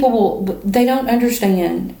 And people they don't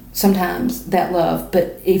understand sometimes that love,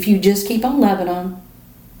 but if you just keep on loving them,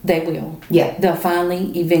 they will. Yeah. They'll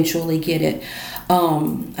finally, eventually get it.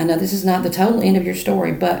 I know this is not the total end of your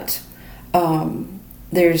story, but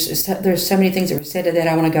there's so many things that were said to that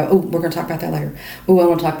I want to go, oh, we're going to talk about that later. Oh, I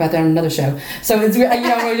want to talk about that on another show. So it's, you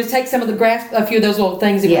know, we just take some of the a few of those little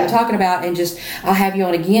things that we Yeah. were talking about, and just I'll have you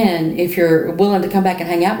on again if you're willing to come back and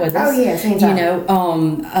hang out with us. Oh, yes, anytime. You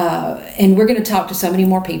know, and we're going to talk to so many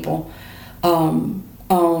more people on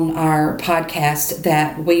our podcast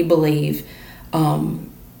that we believe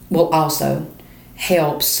will also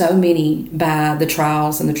help so many by the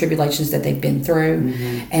trials and the tribulations that they've been through,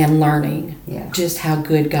 and learning Yeah. just how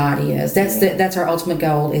good God is. That's our ultimate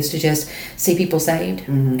goal, is to just see people saved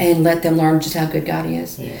and let them learn just how good God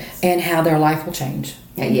is, Yes. and how their life will change.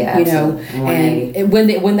 Yeah, You know, absolutely. 180.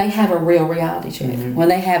 and when they have a real reality check, when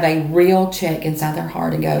they have a real check inside their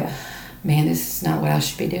heart and go, man, this is not what I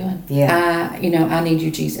should be doing. Yeah. I need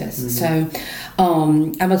you, Jesus. So,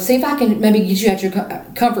 I'm gonna see if I can maybe get you out your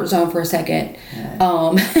comfort zone for a second.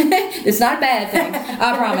 It's not a bad thing,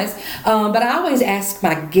 I promise. But I always ask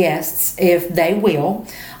my guests if they will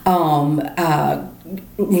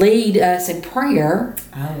lead us in prayer.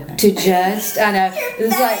 Oh, okay. To just, I know,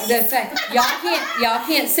 it's like the fact y'all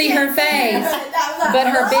can't see her face, but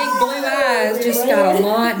her big blue eyes just got a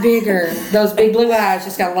lot bigger. Those big blue eyes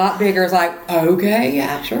just got a lot bigger. It's like, okay,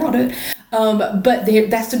 yeah, sure, I'll do it. But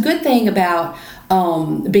that's the good thing about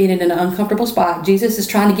being in an uncomfortable spot. Jesus is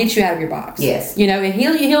trying to get you out of your box. Yes. You know, and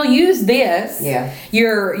he'll use this. Yeah.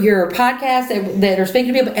 Your podcast that are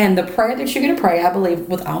speaking to people, and the prayer that you're going to pray, I believe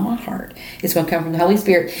with all my heart, is going to come from the Holy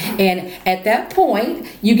Spirit. And at that point,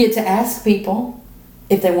 you get to ask people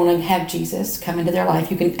if they want to have Jesus come into their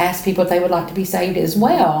life. You can ask people if they would like to be saved as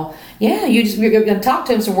well. Yeah, you're going to talk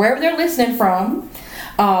to them. So wherever they're listening from,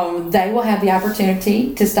 they will have the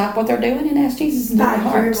opportunity to stop what they're doing and ask Jesus into their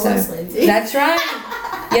heart. So that's right.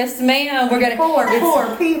 Yes, ma'am. We're gonna Poor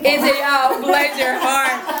people. Is it y'all? Bless your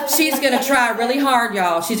heart. She's gonna try really hard,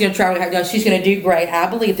 y'all. She's gonna try really hard. Y'all. She's gonna do great. I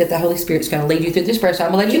believe that the Holy Spirit's gonna lead you through this prayer. So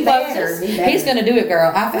I'm gonna let you close her. He's gonna do it,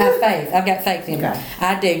 girl. I have faith. I've got faith in him. Okay.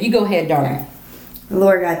 I do. You go ahead, darling.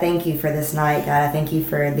 Lord God, thank you for this night, God. I thank you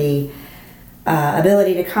for the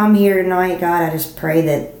ability to come here tonight, God. I just pray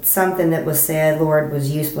that something that was said, Lord, was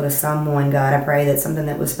useful to someone, God. I pray that something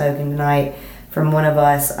that was spoken tonight from one of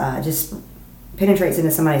us just penetrates into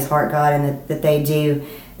somebody's heart, God, and that they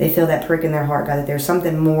feel that prick in their heart, God, that there's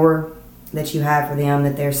something more that you have for them,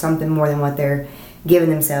 that there's something more than what they're giving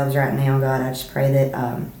themselves right now, God. I just pray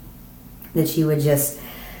that you would just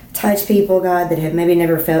touch people, God, that have maybe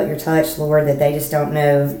never felt your touch, Lord, that they just don't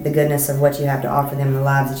know the goodness of what you have to offer them, the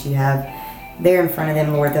lives that you have there in front of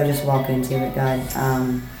them, Lord. They'll just walk into it, God.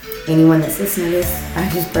 Anyone that's listening to this, I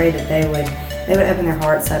just pray that they would they would open their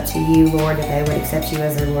hearts up to you, Lord, that they would accept you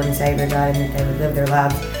as their Lord and Savior, God, and that they would live their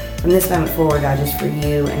lives from this moment forward, God, just for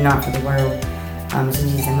you and not for the world. It's in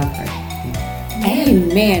Jesus' name I pray.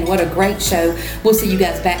 Amen. What a great show. We'll see you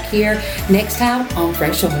guys back here next time on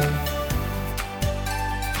Fresh Oil.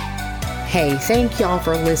 Hey, thank y'all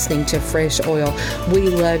for listening to Fresh Oil. We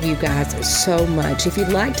love you guys so much. If you'd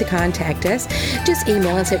like to contact us, just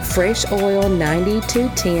email us at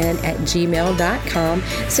freshoil9210@gmail.com.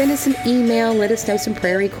 Send us an email. Let us know some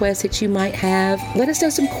prayer requests that you might have. Let us know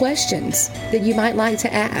some questions that you might like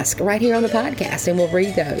to ask right here on the podcast, and we'll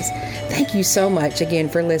read those. Thank you so much again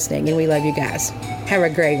for listening, and we love you guys. Have a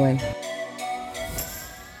great one.